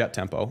fast, we call it jet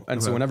tempo.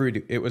 And so whenever we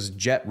do, it was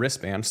jet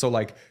wristband. So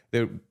like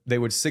they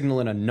would signal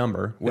in a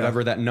number,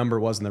 whatever that number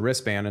was in the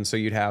wristband. And so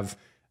you'd have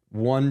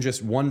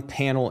one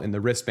panel in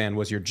the wristband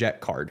was your jet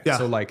card. Yeah.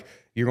 So like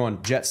you're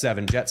going jet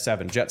 7, jet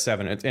 7, jet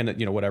 7, and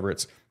you know, whatever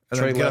it's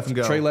tray left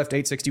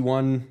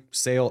 861,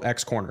 sail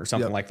X corner,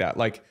 something like that.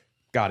 Like,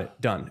 got it,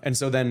 done. And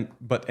so then,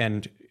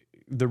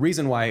 the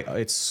reason why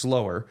it's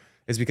slower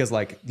is because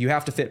like you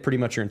have to fit pretty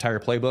much your entire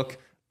playbook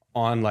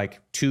on like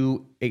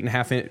 2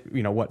 8.5,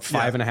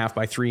 5.5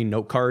 by 3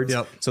 note cards.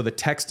 Yep. So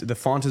the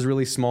font is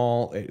really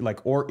small,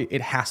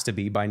 it has to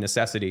be by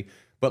necessity.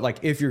 But like,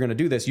 if you're going to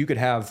do this, you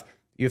have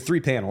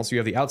 3 panels. You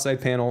have the outside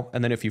panel,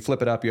 and then if you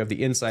flip it up, you have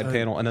the inside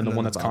panel, and then the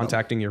one that's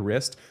contacting your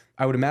wrist.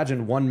 I would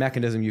imagine one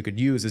mechanism you could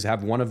use is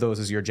have one of those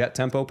as your jet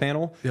tempo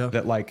panel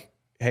that like,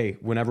 hey,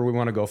 whenever we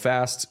want to go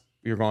fast,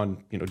 you're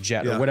going,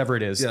 jet or whatever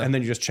it is. And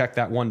then you just check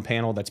that one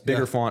panel that's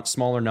bigger font,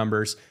 smaller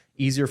numbers,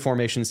 easier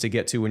formations to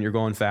get to when you're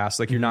going fast.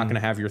 Like you're not going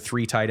to have your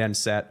 3 tight end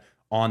set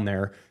on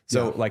there.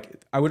 So like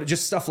I would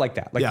just stuff like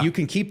that. Like you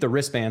can keep the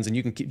wristbands and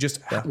you can keep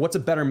just what's a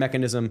better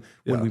mechanism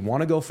when we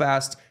want to go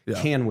fast?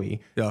 Can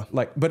we? Yeah.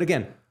 Like, but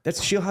again,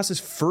 that's Shieldhouse's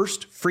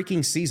first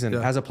freaking season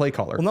as a play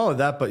caller. Well, not only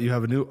that, but you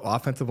have a new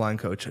offensive line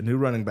coach, a new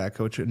running back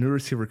coach, a new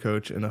receiver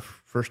coach, and a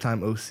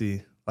first-time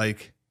OC.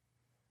 Like,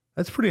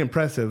 that's pretty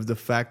impressive, the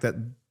fact that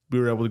we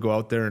were able to go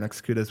out there and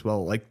execute as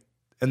well. Like,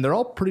 and they're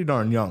all pretty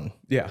darn young.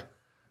 Yeah.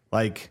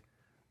 Like,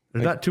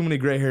 there's not too many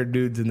gray-haired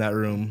dudes in that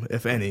room,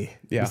 if any,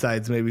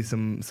 besides maybe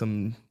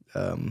some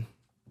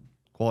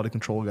quality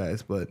control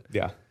guys. But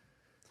yeah.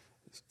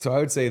 So I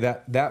would say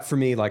that for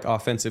me, like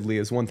offensively,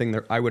 is one thing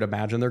that I would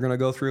imagine they're going to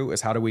go through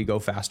is how do we go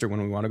faster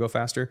when we want to go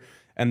faster,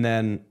 and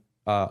then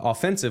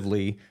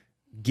offensively,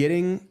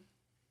 getting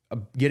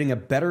a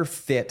better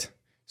fit,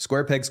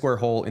 square peg, square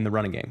hole in the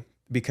running game,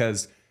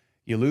 because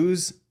you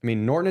lose. I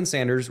mean, Norton and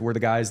Sanders were the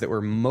guys that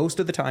were most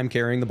of the time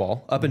carrying the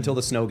ball up until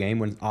the snow game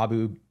when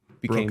Abu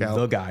became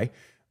the guy.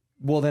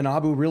 Well, then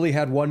Abu really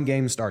had one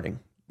game starting,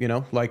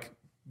 like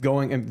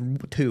going,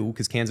 and 2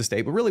 because Kansas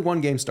State, but really 1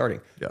 game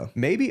starting. Yeah.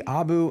 Maybe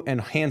Abu and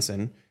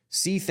Hansen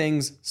see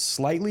things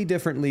slightly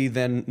differently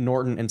than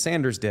Norton and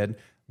Sanders did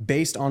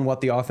based on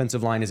what the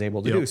offensive line is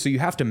able to do. So you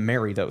have to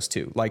marry those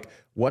two. Like,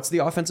 what's the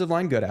offensive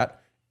line good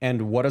at?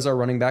 And what does our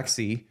running back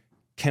see?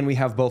 Can we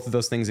have both of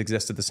those things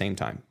exist at the same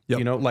time?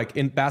 You know, like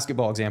in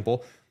basketball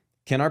example,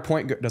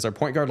 does our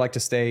point guard like to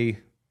stay,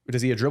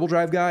 is he a dribble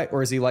drive guy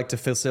or is he like to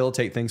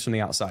facilitate things from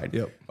the outside?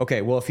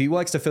 Okay, well, if he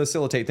likes to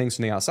facilitate things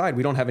from the outside,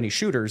 we don't have any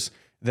shooters,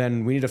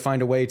 then we need to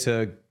find a way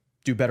to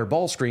do better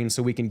ball screens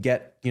so we can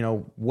get, you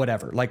know,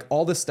 whatever. Like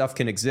all this stuff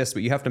can exist,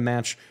 but you have to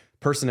match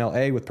personnel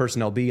A with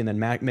personnel B and then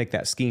make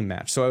that scheme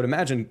match. So I would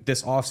imagine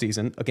this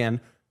offseason, again,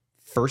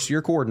 first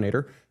year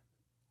coordinator,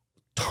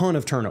 ton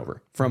of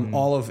turnover from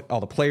all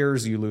the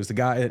players. You lose the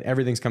guy, and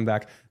everything's come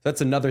back.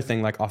 That's another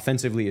thing, like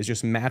offensively, is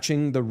just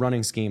matching the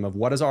running scheme of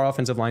what does our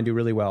offensive line do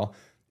really well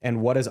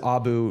and what does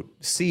Abu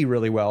see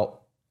really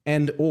well.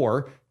 And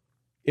or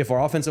if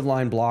our offensive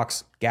line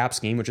blocks gap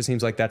scheme, which it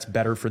seems like that's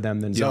better for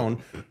them than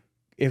zone.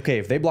 Okay,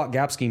 if they block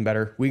gap scheme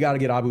better, we got to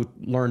get Abu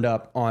learned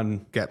up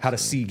on how to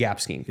see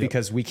gap scheme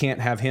because we can't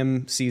have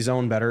him see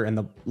zone better and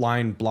the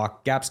line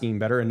block gap scheme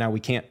better. And now we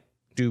can't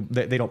do,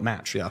 they don't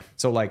match.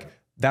 So like,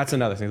 that's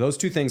another thing. Those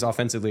two things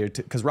offensively,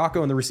 because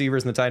Rocco and the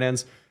receivers and the tight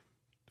ends,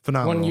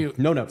 phenomenal.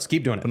 No notes.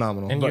 Keep doing it.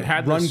 Phenomenal. And you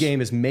had run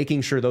game is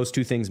making sure those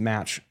two things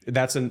match.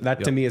 That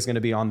to me is going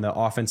to be on the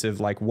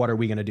offensive. Like, what are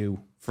we going to do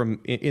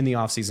from in the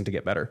offseason to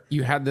get better?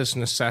 You had this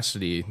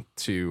necessity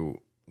to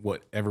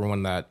what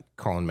everyone that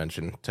Colin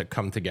mentioned to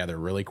come together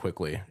really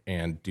quickly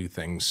and do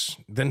things,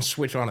 then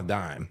switch on a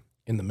dime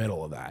in the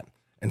middle of that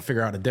and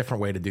figure out a different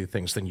way to do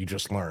things than you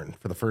just learned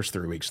for the first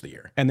 3 weeks of the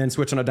year. And then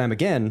switch on a dime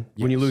again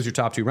when you lose your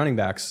top 2 running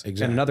backs and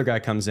another guy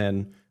comes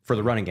in for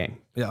the running game.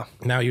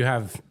 Now you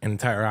have an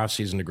entire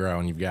offseason to grow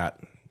and you've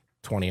got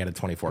 20 out of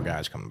 24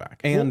 guys coming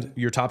back. And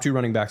your top 2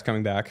 running backs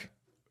coming back,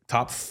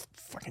 top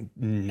fucking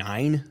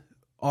 9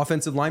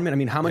 offensive linemen. I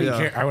mean, how many?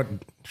 I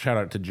would shout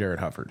out to Jared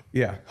Hufford.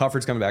 Yeah,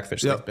 Hufford's coming back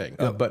officially. Big.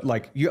 But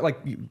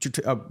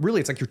really,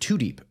 it's like you're 2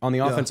 deep on the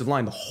offensive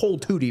line. The whole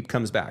 2 deep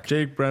comes back.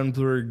 Jake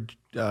Bremsberg,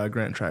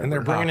 Grant Triber. And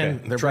they're bringing in,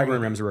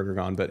 Triber and Remsburg are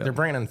gone, but they're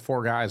bringing in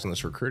 4 guys in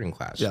this recruiting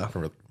class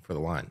for the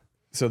line.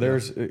 So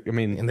there's, I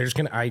mean, and there's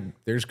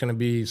gonna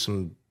be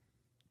some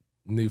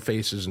new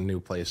faces and new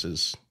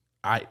places.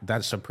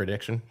 That's a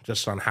prediction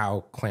just on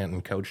how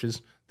Clanton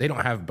coaches. They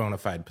don't have bona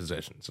fide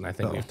positions, and I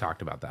think we've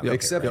talked about that.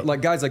 Except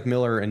like guys like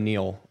Miller and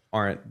Neal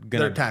aren't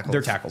gonna.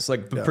 They're tackles.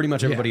 Like pretty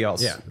much everybody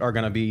else are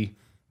gonna be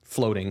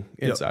floating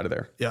inside of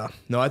there.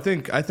 No, I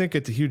think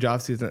it's a huge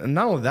offseason, and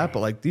not only that,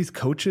 but like these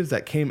coaches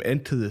that came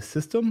into the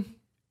system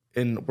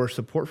and were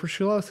support for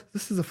Shielhaus,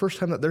 this is the first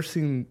time that they're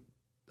seeing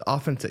the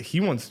offense that he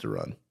wants to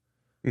run.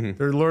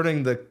 They're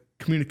learning the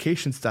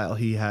communication style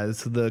he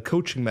has, the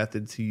coaching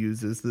methods he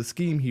uses, the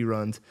scheme he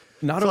runs.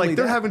 Not only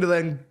they're having to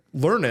then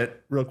learn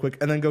it real quick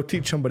and then go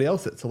teach somebody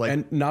else it. So like,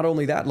 and not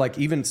only that, like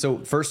even so,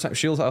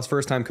 Shielhaus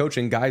first time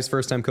coaching, guys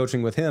first time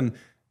coaching with him.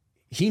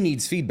 He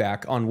needs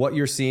feedback on what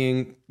you're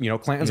seeing. You know,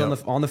 Clanton's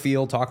on the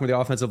field talking with the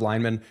offensive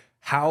lineman.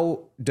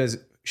 How does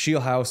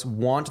Shielhaus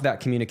want that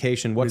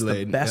communication? What's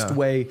the best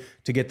way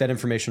to get that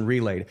information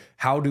relayed?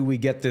 How do we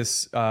get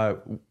this?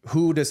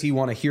 Who does he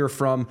want to hear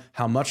from?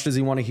 How much does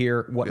he want to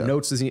hear? What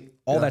notes does he?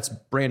 All that's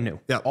brand new.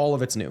 All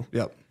of it's new.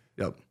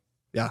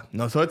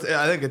 No, so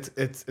I think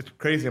it's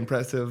crazy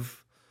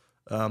impressive.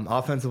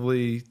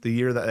 Offensively, the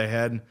year that they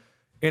had,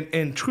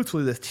 and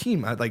truthfully, this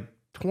team had like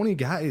 20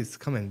 guys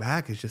coming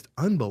back is just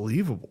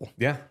unbelievable.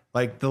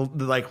 Like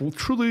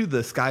truly,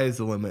 the sky is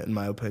the limit in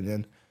my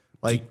opinion.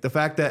 Like the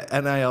fact that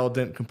NIL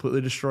didn't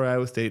completely destroy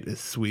Iowa State is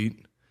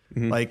sweet.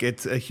 Like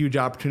it's a huge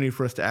opportunity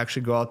for us to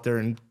actually go out there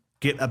and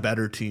get a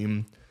better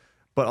team.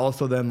 But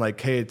also then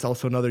like, hey, it's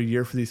also another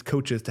year for these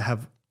coaches to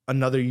have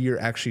another year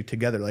actually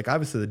together. Like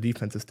obviously the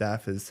defensive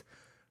staff is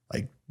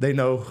like, they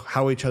know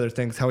how each other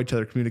thinks, how each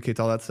other communicates,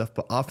 all that stuff.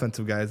 But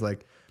offensive guys,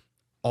 like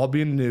all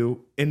being new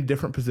in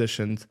different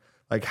positions,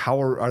 like how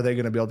are they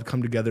going to be able to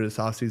come together this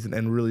offseason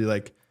and really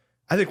like,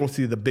 I think we'll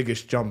see the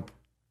biggest jump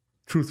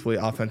truthfully,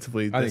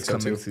 offensively, this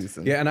coming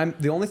season. Yeah, and I'm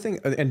the only thing,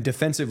 and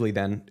defensively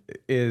then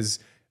is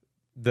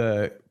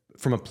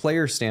from a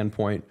player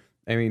standpoint.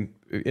 I mean,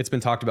 it's been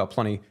talked about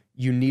plenty.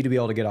 You need to be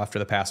able to get after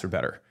the passer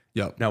better.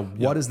 Now,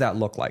 what does that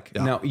look like?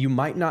 Now, you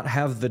might not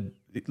have the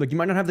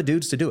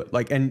dudes to do it.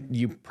 Like, and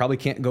you probably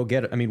can't go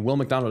get it. I mean, Will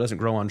McDonald doesn't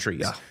grow on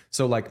trees.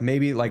 So like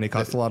maybe like and it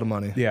costs a lot of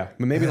money. But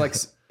maybe like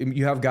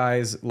you have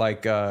guys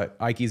like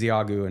Ike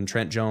Ezeagu and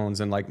Trent Jones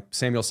and like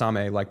Samuel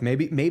Same. Like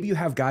maybe you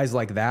have guys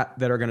like that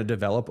are going to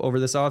develop over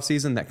this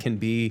offseason that can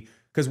be,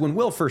 because when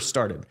Will first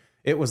started,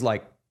 it was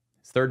like,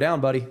 it's 3rd down,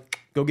 buddy.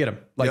 Go get him.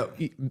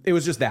 Like it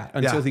was just that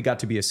until he got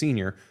to be a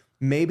senior.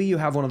 Maybe you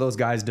have one of those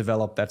guys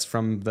develop that's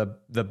from the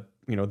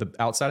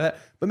outside of that,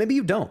 but maybe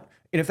you don't.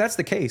 And if that's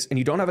the case and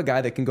you don't have a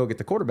guy that can go get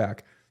the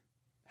quarterback,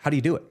 how do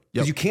you do it?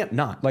 Because you can't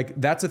not. Like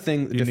that's a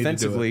thing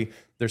defensively.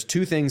 There's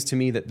 2 things to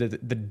me that the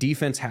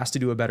defense has to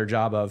do a better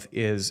job of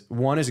is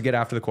one is to get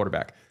after the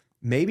quarterback.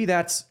 Maybe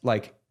that's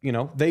like,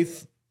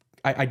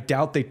 I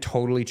doubt they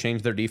totally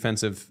changed their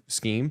defensive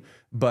scheme,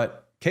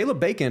 but Caleb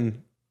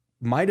Bacon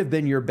might have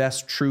been your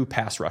best true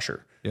pass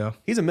rusher. Yeah.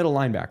 He's a middle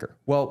linebacker.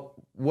 Well,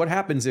 what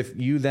happens if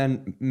you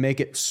then make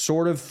it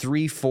sort of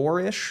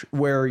 3-4-ish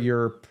where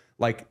you're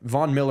like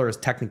Von Miller is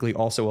technically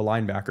also a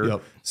linebacker.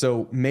 Yep.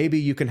 So maybe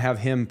you can have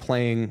him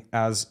playing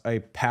as a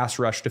pass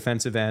rush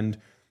defensive end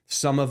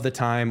some of the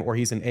time, or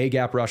he's an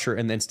A-gap rusher,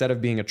 and instead of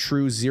being a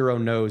true zero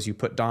nose, you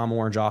put Dom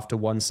Orange off to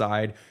one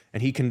side,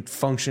 and he can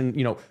function,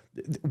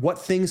 what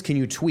things can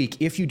you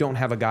tweak if you don't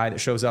have a guy that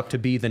shows up to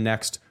be the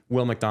next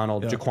Will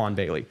McDonald, Jaquan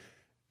Bailey?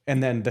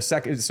 And then the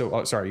second,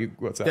 what's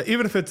that? Yeah,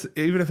 even if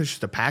it's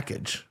just a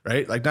package,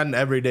 right? Like not an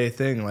everyday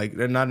thing, like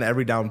not an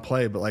every down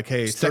play, but like,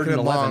 hey, second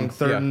and long,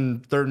 third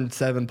and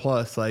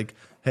 7+, like,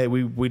 hey,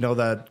 we know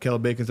that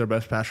Caleb Bacon's our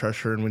best pass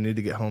rusher and we need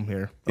to get home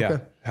here. Yeah.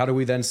 Okay. How do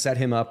we then set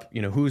him up?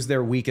 Who's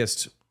their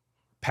weakest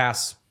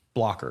pass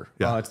blocker?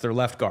 Yeah. It's their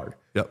left guard.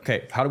 Yep.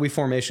 Okay. How do we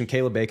formation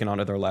Caleb Bacon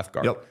onto their left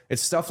guard? Yep.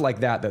 It's stuff like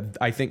that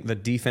I think the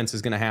defense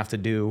is going to have to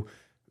do,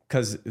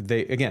 because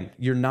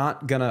you're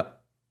not going to,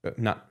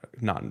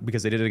 not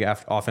because they did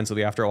it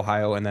offensively after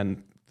Ohio and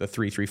then the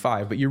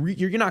 3-3-5, but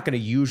you're not going to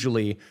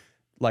usually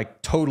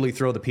like totally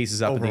throw the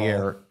pieces up in the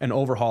air and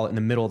overhaul it in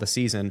the middle of the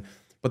season.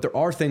 But there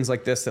are things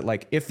like this that,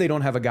 like, if they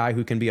don't have a guy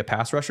who can be a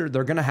pass rusher,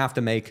 they're going to have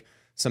to make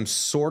some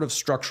sort of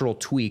structural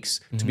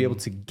tweaks to be able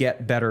to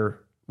get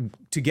better,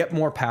 to get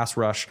more pass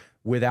rush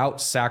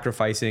without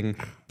sacrificing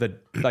the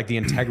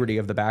integrity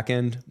of the back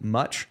end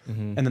much.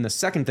 And then the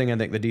second thing I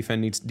think the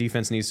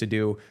defense needs to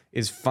do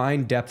is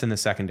find depth in the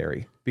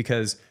secondary,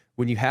 because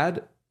when you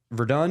had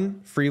Verdun,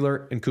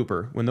 Freeler, and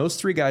Cooper, when those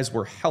three guys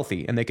were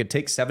healthy and they could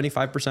take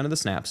 75% of the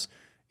snaps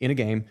in a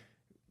game,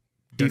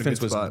 defense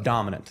was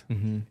dominant.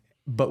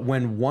 But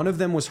when one of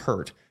them was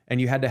hurt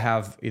and you had to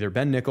have either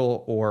Ben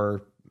Nickel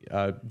or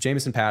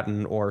Jamison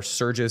Patton or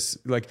Surgis,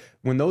 like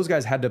when those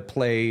guys had to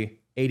play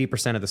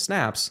 80% of the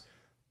snaps,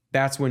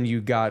 that's when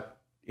you got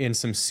in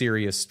some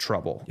serious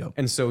trouble. Yep.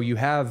 And so you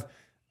have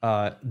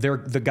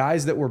the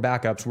guys that were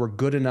backups were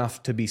good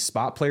enough to be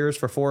spot players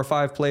for 4 or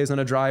 5 plays on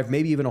a drive,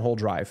 maybe even a whole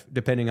drive,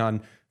 depending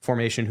on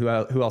formation, who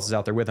else is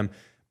out there with them.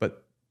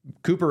 But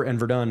Cooper and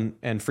Verdun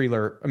and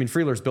Freeler,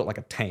 Freeler's built like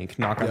a tank,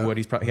 knock on wood.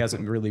 He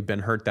hasn't really been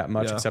hurt that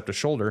much except a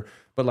shoulder.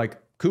 But like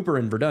Cooper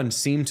and Verdun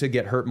seem to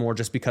get hurt more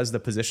just because of the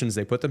positions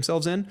they put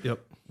themselves in. Yep.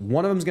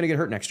 One of them's going to get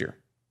hurt next year.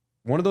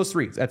 One of those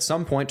three at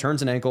some point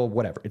turns an ankle,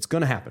 whatever. It's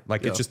going to happen.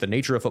 Like it's just the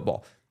nature of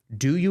football.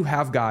 Do you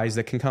have guys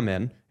that can come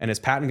in, and is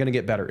Patton going to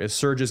get better? Is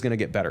Surge going to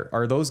get better?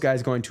 Are those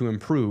guys going to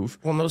improve?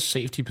 Well, those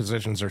safety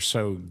positions are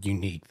so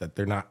unique that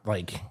they're not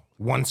like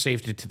one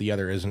safety to the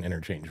other isn't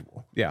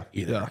interchangeable. Yeah.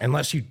 Either. Yeah.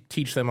 Unless you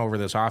teach them over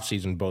this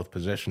offseason both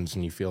positions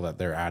and you feel that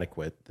they're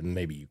adequate, then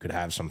maybe you could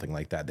have something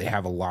like that. They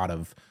have a lot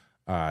of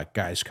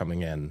guys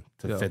coming in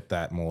to fit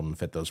that mold and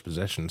fit those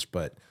positions.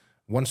 But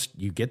once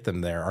you get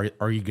them there,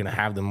 are you going to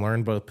have them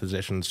learn both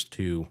positions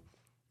to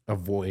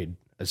avoid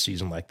a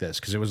season like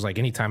this? Because it was like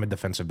anytime a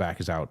defensive back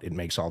is out, it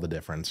makes all the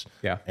difference.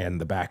 Yeah. And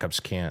the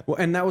backups can't. Well,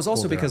 and that was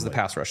also because of the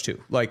pass rush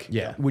too. Like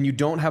when you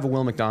don't have a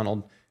Will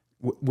McDonald,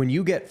 when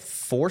you get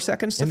 4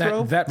 seconds to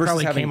throw, that versus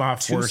probably having came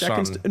off 2 worse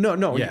seconds.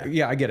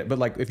 Yeah, I get it. But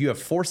like if you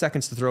have 4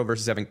 seconds to throw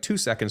versus having 2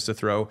 seconds to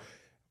throw,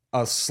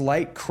 a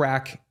slight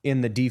crack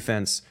in the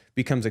defense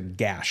becomes a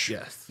gash.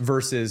 Yes.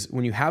 Versus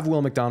when you have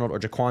Will McDonald or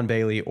Jaquan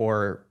Bailey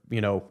or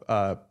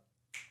MJ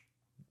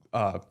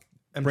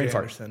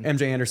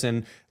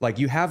Anderson, like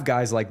you have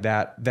guys like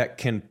that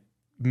can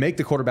make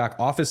the quarterback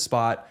off his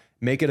spot,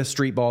 make it a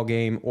street ball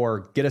game,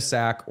 or get a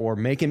sack, or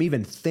make him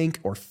even think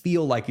or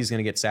feel like he's going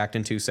to get sacked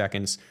in 2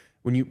 seconds.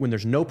 When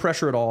there's no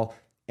pressure at all,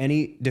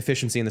 any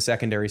deficiency in the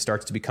secondary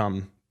starts to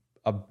become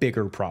a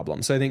bigger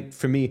problem. So I think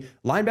for me,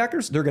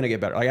 linebackers, they're going to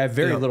get better. Like I have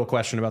very little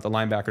question about the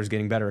linebackers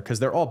getting better because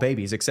they're all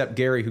babies except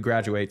Gary, who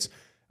graduates.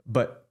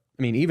 But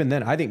I mean, even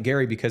then, I think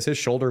Gary, because his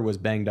shoulder was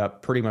banged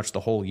up pretty much the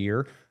whole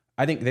year,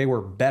 I think they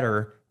were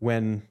better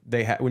when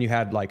you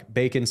had like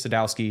Bacon,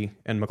 Sadowski,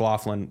 and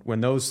McLaughlin.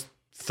 When those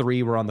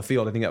three were on the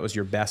field, I think that was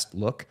your best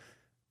look.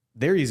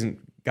 They're using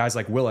guys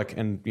like Willick,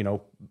 and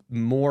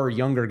more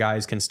younger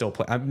guys can still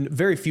play.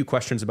 Very few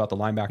questions about the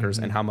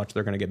linebackers and how much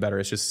they're going to get better.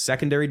 It's just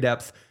secondary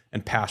depth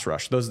and pass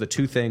rush. Those are the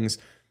two things.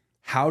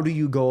 How do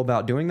you go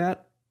about doing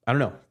that? I don't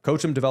know.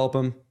 Coach them, develop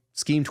them,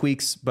 scheme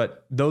tweaks,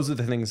 but those are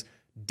the things,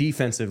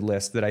 defensive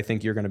list, that I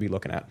think you're going to be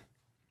looking at.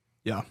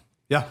 Yeah.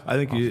 I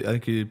think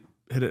you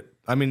hit it.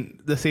 I mean,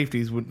 the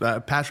safeties,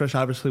 pass rush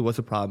obviously was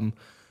a problem.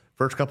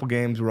 First couple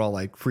games, we're all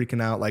like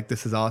freaking out, like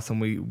this is awesome.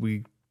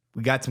 We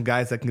got some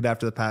guys that can get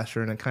after the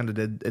passer, and it kind of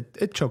did.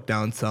 It choked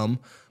down some,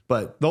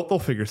 but they'll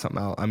figure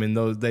something out. I mean,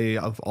 they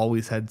have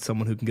always had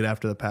someone who can get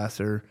after the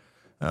passer.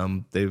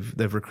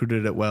 They've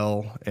recruited it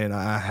well, and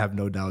I have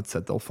no doubts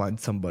that they'll find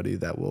somebody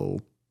that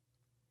will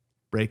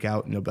break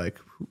out, and you'll be like,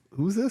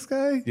 who's this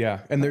guy? Yeah,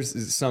 and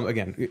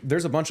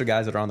there's a bunch of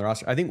guys that are on the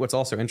roster. I think what's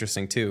also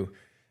interesting too,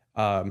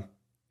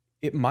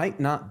 it might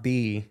not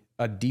be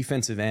a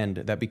defensive end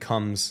that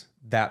becomes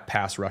that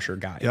pass rusher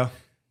guy. Yeah.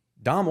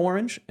 Dom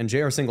Orange and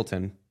J.R.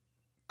 Singleton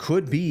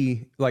could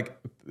be like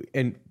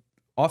as an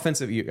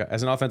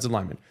offensive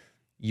lineman.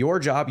 your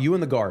job, you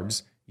and the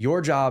guards, your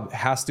job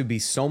has to be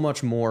so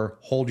much more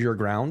hold your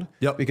ground.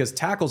 Yep. Because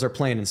tackles are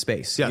playing in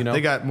space. Yeah, you know?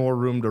 they got more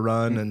room to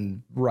run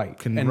and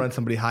can run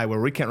somebody high where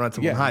we can't run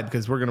someone high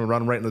because we're going to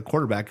run right into the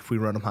quarterback if we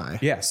run them high.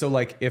 Yeah, so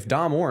like if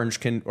Dom Orange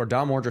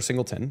or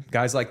Singleton,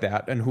 guys like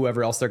that, and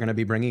whoever else they're going to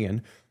be bringing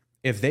in,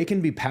 if they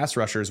can be pass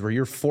rushers where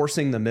you're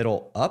forcing the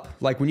middle up,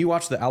 like when you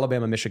watch the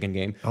Alabama-Michigan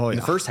game, in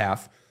the first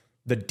half,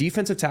 the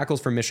defensive tackles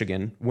for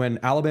Michigan, when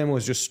Alabama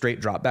was just straight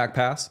drop back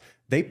pass,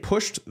 they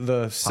pushed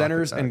the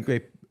centers and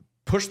they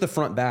pushed the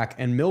front back,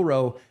 and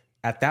Milroe,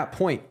 at that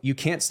point, you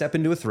can't step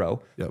into a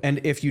throw. Yep. And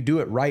if you do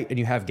it right and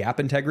you have gap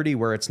integrity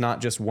where it's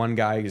not just one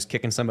guy who's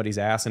kicking somebody's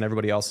ass and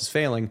everybody else is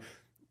failing,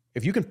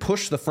 if you can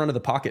push the front of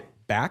the pocket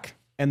back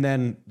and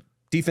then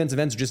defensive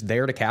ends are just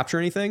there to capture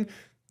anything,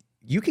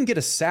 you can get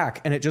a sack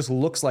and it just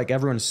looks like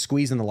everyone's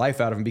squeezing the life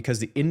out of them because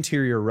the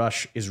interior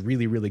rush is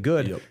really, really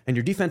good. And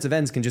your defensive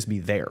ends can just be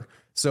there.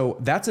 So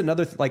that's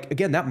another,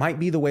 again, that might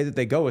be the way that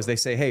they go is they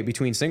say, hey,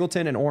 between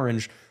Singleton and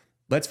Orange,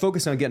 let's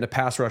focus on getting a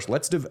pass rush.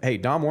 Hey,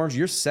 Dom Orange,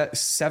 you're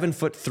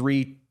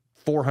 7'3",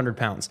 400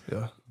 pounds.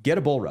 Yeah. Get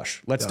a bull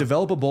rush. Let's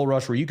develop a bull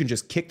rush where you can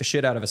just kick the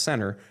shit out of a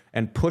center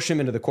and push him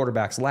into the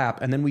quarterback's lap.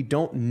 And then we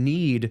don't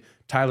need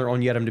Tyler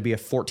Onyedem to be a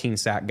 14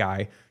 sack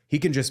guy. He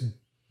can just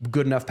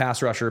good enough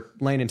pass rusher,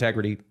 lane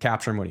integrity,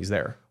 capture him when he's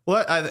there.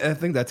 Well, I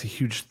think that's a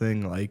huge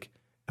thing. Like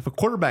if a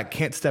quarterback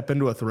can't step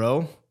into a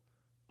throw,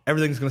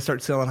 everything's going to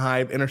start sailing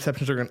high.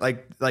 Interceptions are going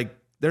to like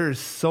there is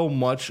so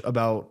much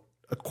about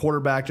a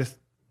quarterback just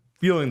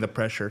feeling the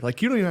pressure.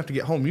 Like you don't even have to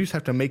get home. You just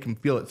have to make him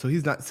feel it. So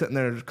he's not sitting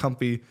there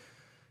comfy,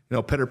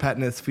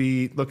 pitter-patting his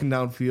feet, looking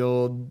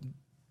downfield,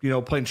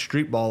 playing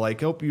street ball.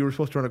 Like, oh, you were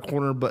supposed to run a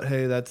corner, but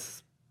hey,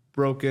 that's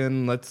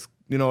broken. Let's,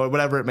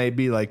 whatever it may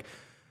be. Like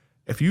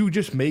if you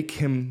just make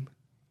him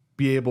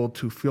be able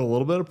to feel a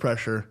little bit of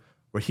pressure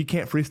where he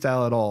can't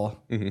freestyle at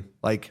all,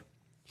 like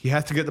he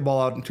has to get the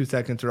ball out in 2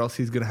 seconds or else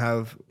he's going to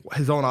have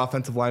his own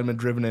offensive lineman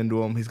driven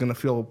into him. He's going to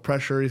feel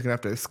pressure. He's going to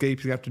have to escape.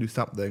 He's going to have to do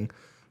something.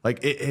 Like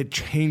it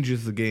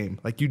changes the game.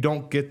 Like you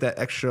don't get that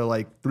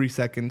extra 3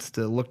 seconds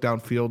to look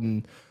downfield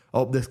and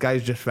this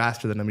guy's just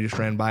faster than him. He just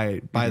ran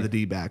by the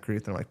D back or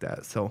anything like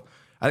that. So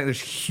I think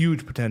there's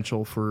huge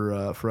potential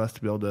for us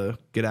to be able to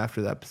get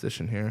after that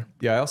position here.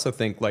 Yeah, I also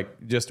think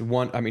just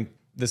one. I mean,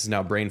 this is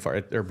now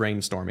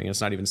brainstorming.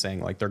 It's not even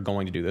saying they're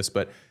going to do this,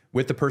 but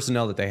with the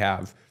personnel that they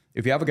have,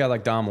 if you have a guy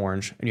like Dom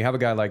Orange and you have a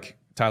guy like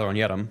Tyler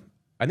Onyedem,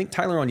 I think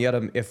Tyler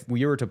Onyedem, if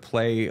we were to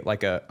play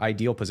a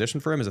ideal position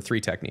for him, is a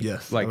 3 technique.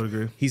 Yes, I would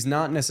agree. He's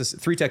not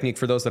necessarily 3 technique.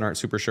 For those that aren't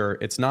super sure,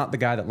 it's not the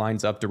guy that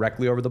lines up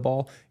directly over the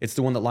ball. It's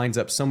the one that lines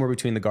up somewhere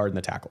between the guard and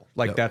the tackle.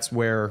 That's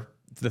where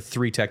the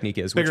 3 technique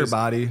is. Bigger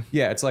body.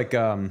 Yeah, it's like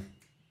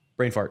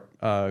brain fart.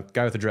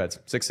 Guy with the dreads,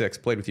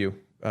 6'6", played with you.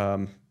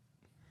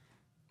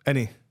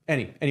 Any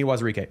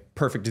Wazirike,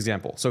 perfect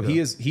example. So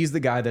he's the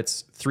guy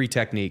that's 3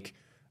 technique.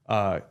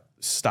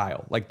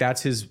 Style.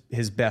 That's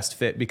his best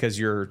fit because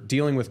you're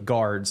dealing with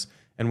guards,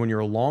 and when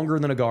you're longer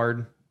than a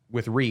guard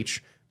with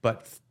reach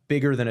but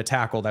bigger than a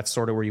tackle, that's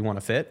sort of where you want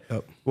to fit.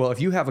 Yep. Well,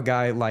 if you have a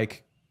guy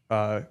like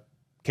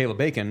Caleb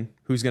Bacon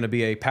who's going to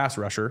be a pass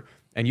rusher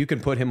and you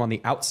can put him on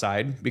the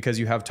outside because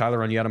you have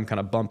Tyler Onyedem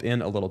kind of bump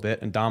in a little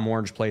bit and Dom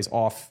Orange plays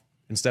off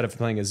instead of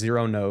playing a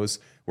 0 nose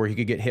where he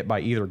could get hit by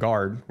either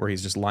guard where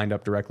he's just lined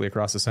up directly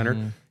across the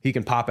center, he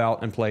can pop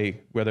out and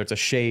play whether it's a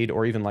shade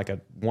or even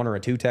a 1 or a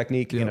 2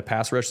 technique in a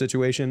pass rush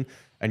situation.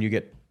 And you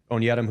get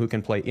Onyedem who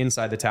can play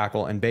inside the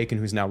tackle and Bacon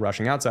who's now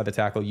rushing outside the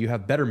tackle. You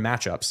have better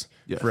matchups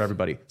for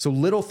everybody. So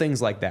little things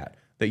like that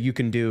you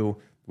can do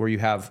where you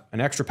have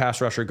an extra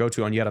pass rusher go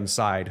to Onyedem's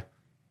side,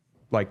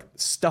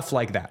 stuff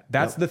like that.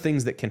 That's the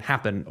things that can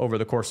happen over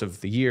the course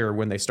of the year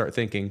when they start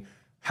thinking,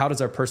 how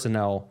can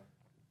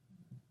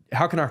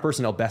our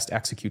personnel best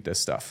execute this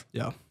stuff?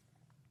 Yeah.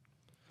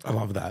 I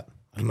love that.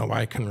 I don't know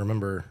why I couldn't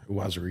remember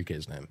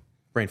Wazirike's name.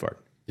 Brain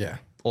fart. Yeah.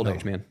 Old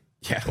age, man.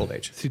 Yeah. Old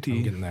age. CTE.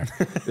 I'm getting there.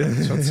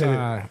 So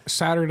it's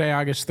Saturday,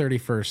 August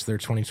 31st, their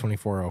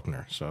 2024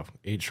 opener. So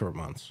 8 short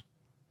months.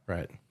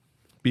 Right.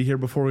 Be here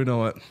before we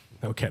know it.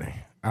 No kidding.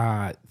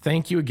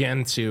 Thank you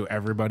again to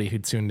everybody who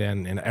tuned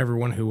in and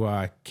everyone who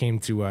came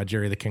to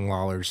Jerry the King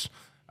Lawler's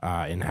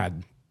and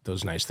had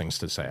those nice things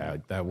to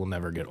say. That will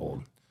never get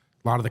old.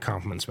 A lot of the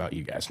compliments about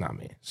you guys, not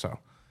me. So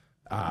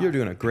you're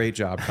doing a great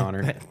job,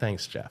 Connor.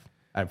 Thanks, Jeff.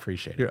 I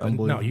appreciate You're it.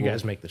 unbelievable. No, you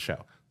guys make the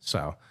show.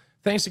 So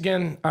thanks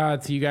again to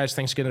you guys.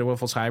 Thanks again to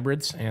Wiffles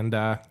Hybrids, and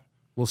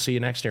we'll see you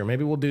next year.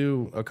 Maybe we'll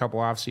do a couple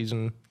off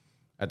season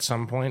at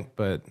some point,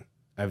 but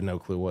I have no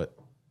clue what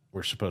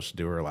we're supposed to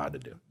do or allowed to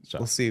do. So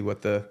we'll see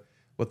what the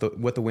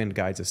wind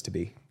guides us to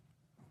be.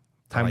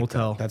 Time will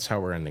tell. That's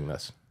how we're ending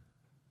this.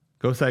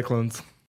 Go Cyclones.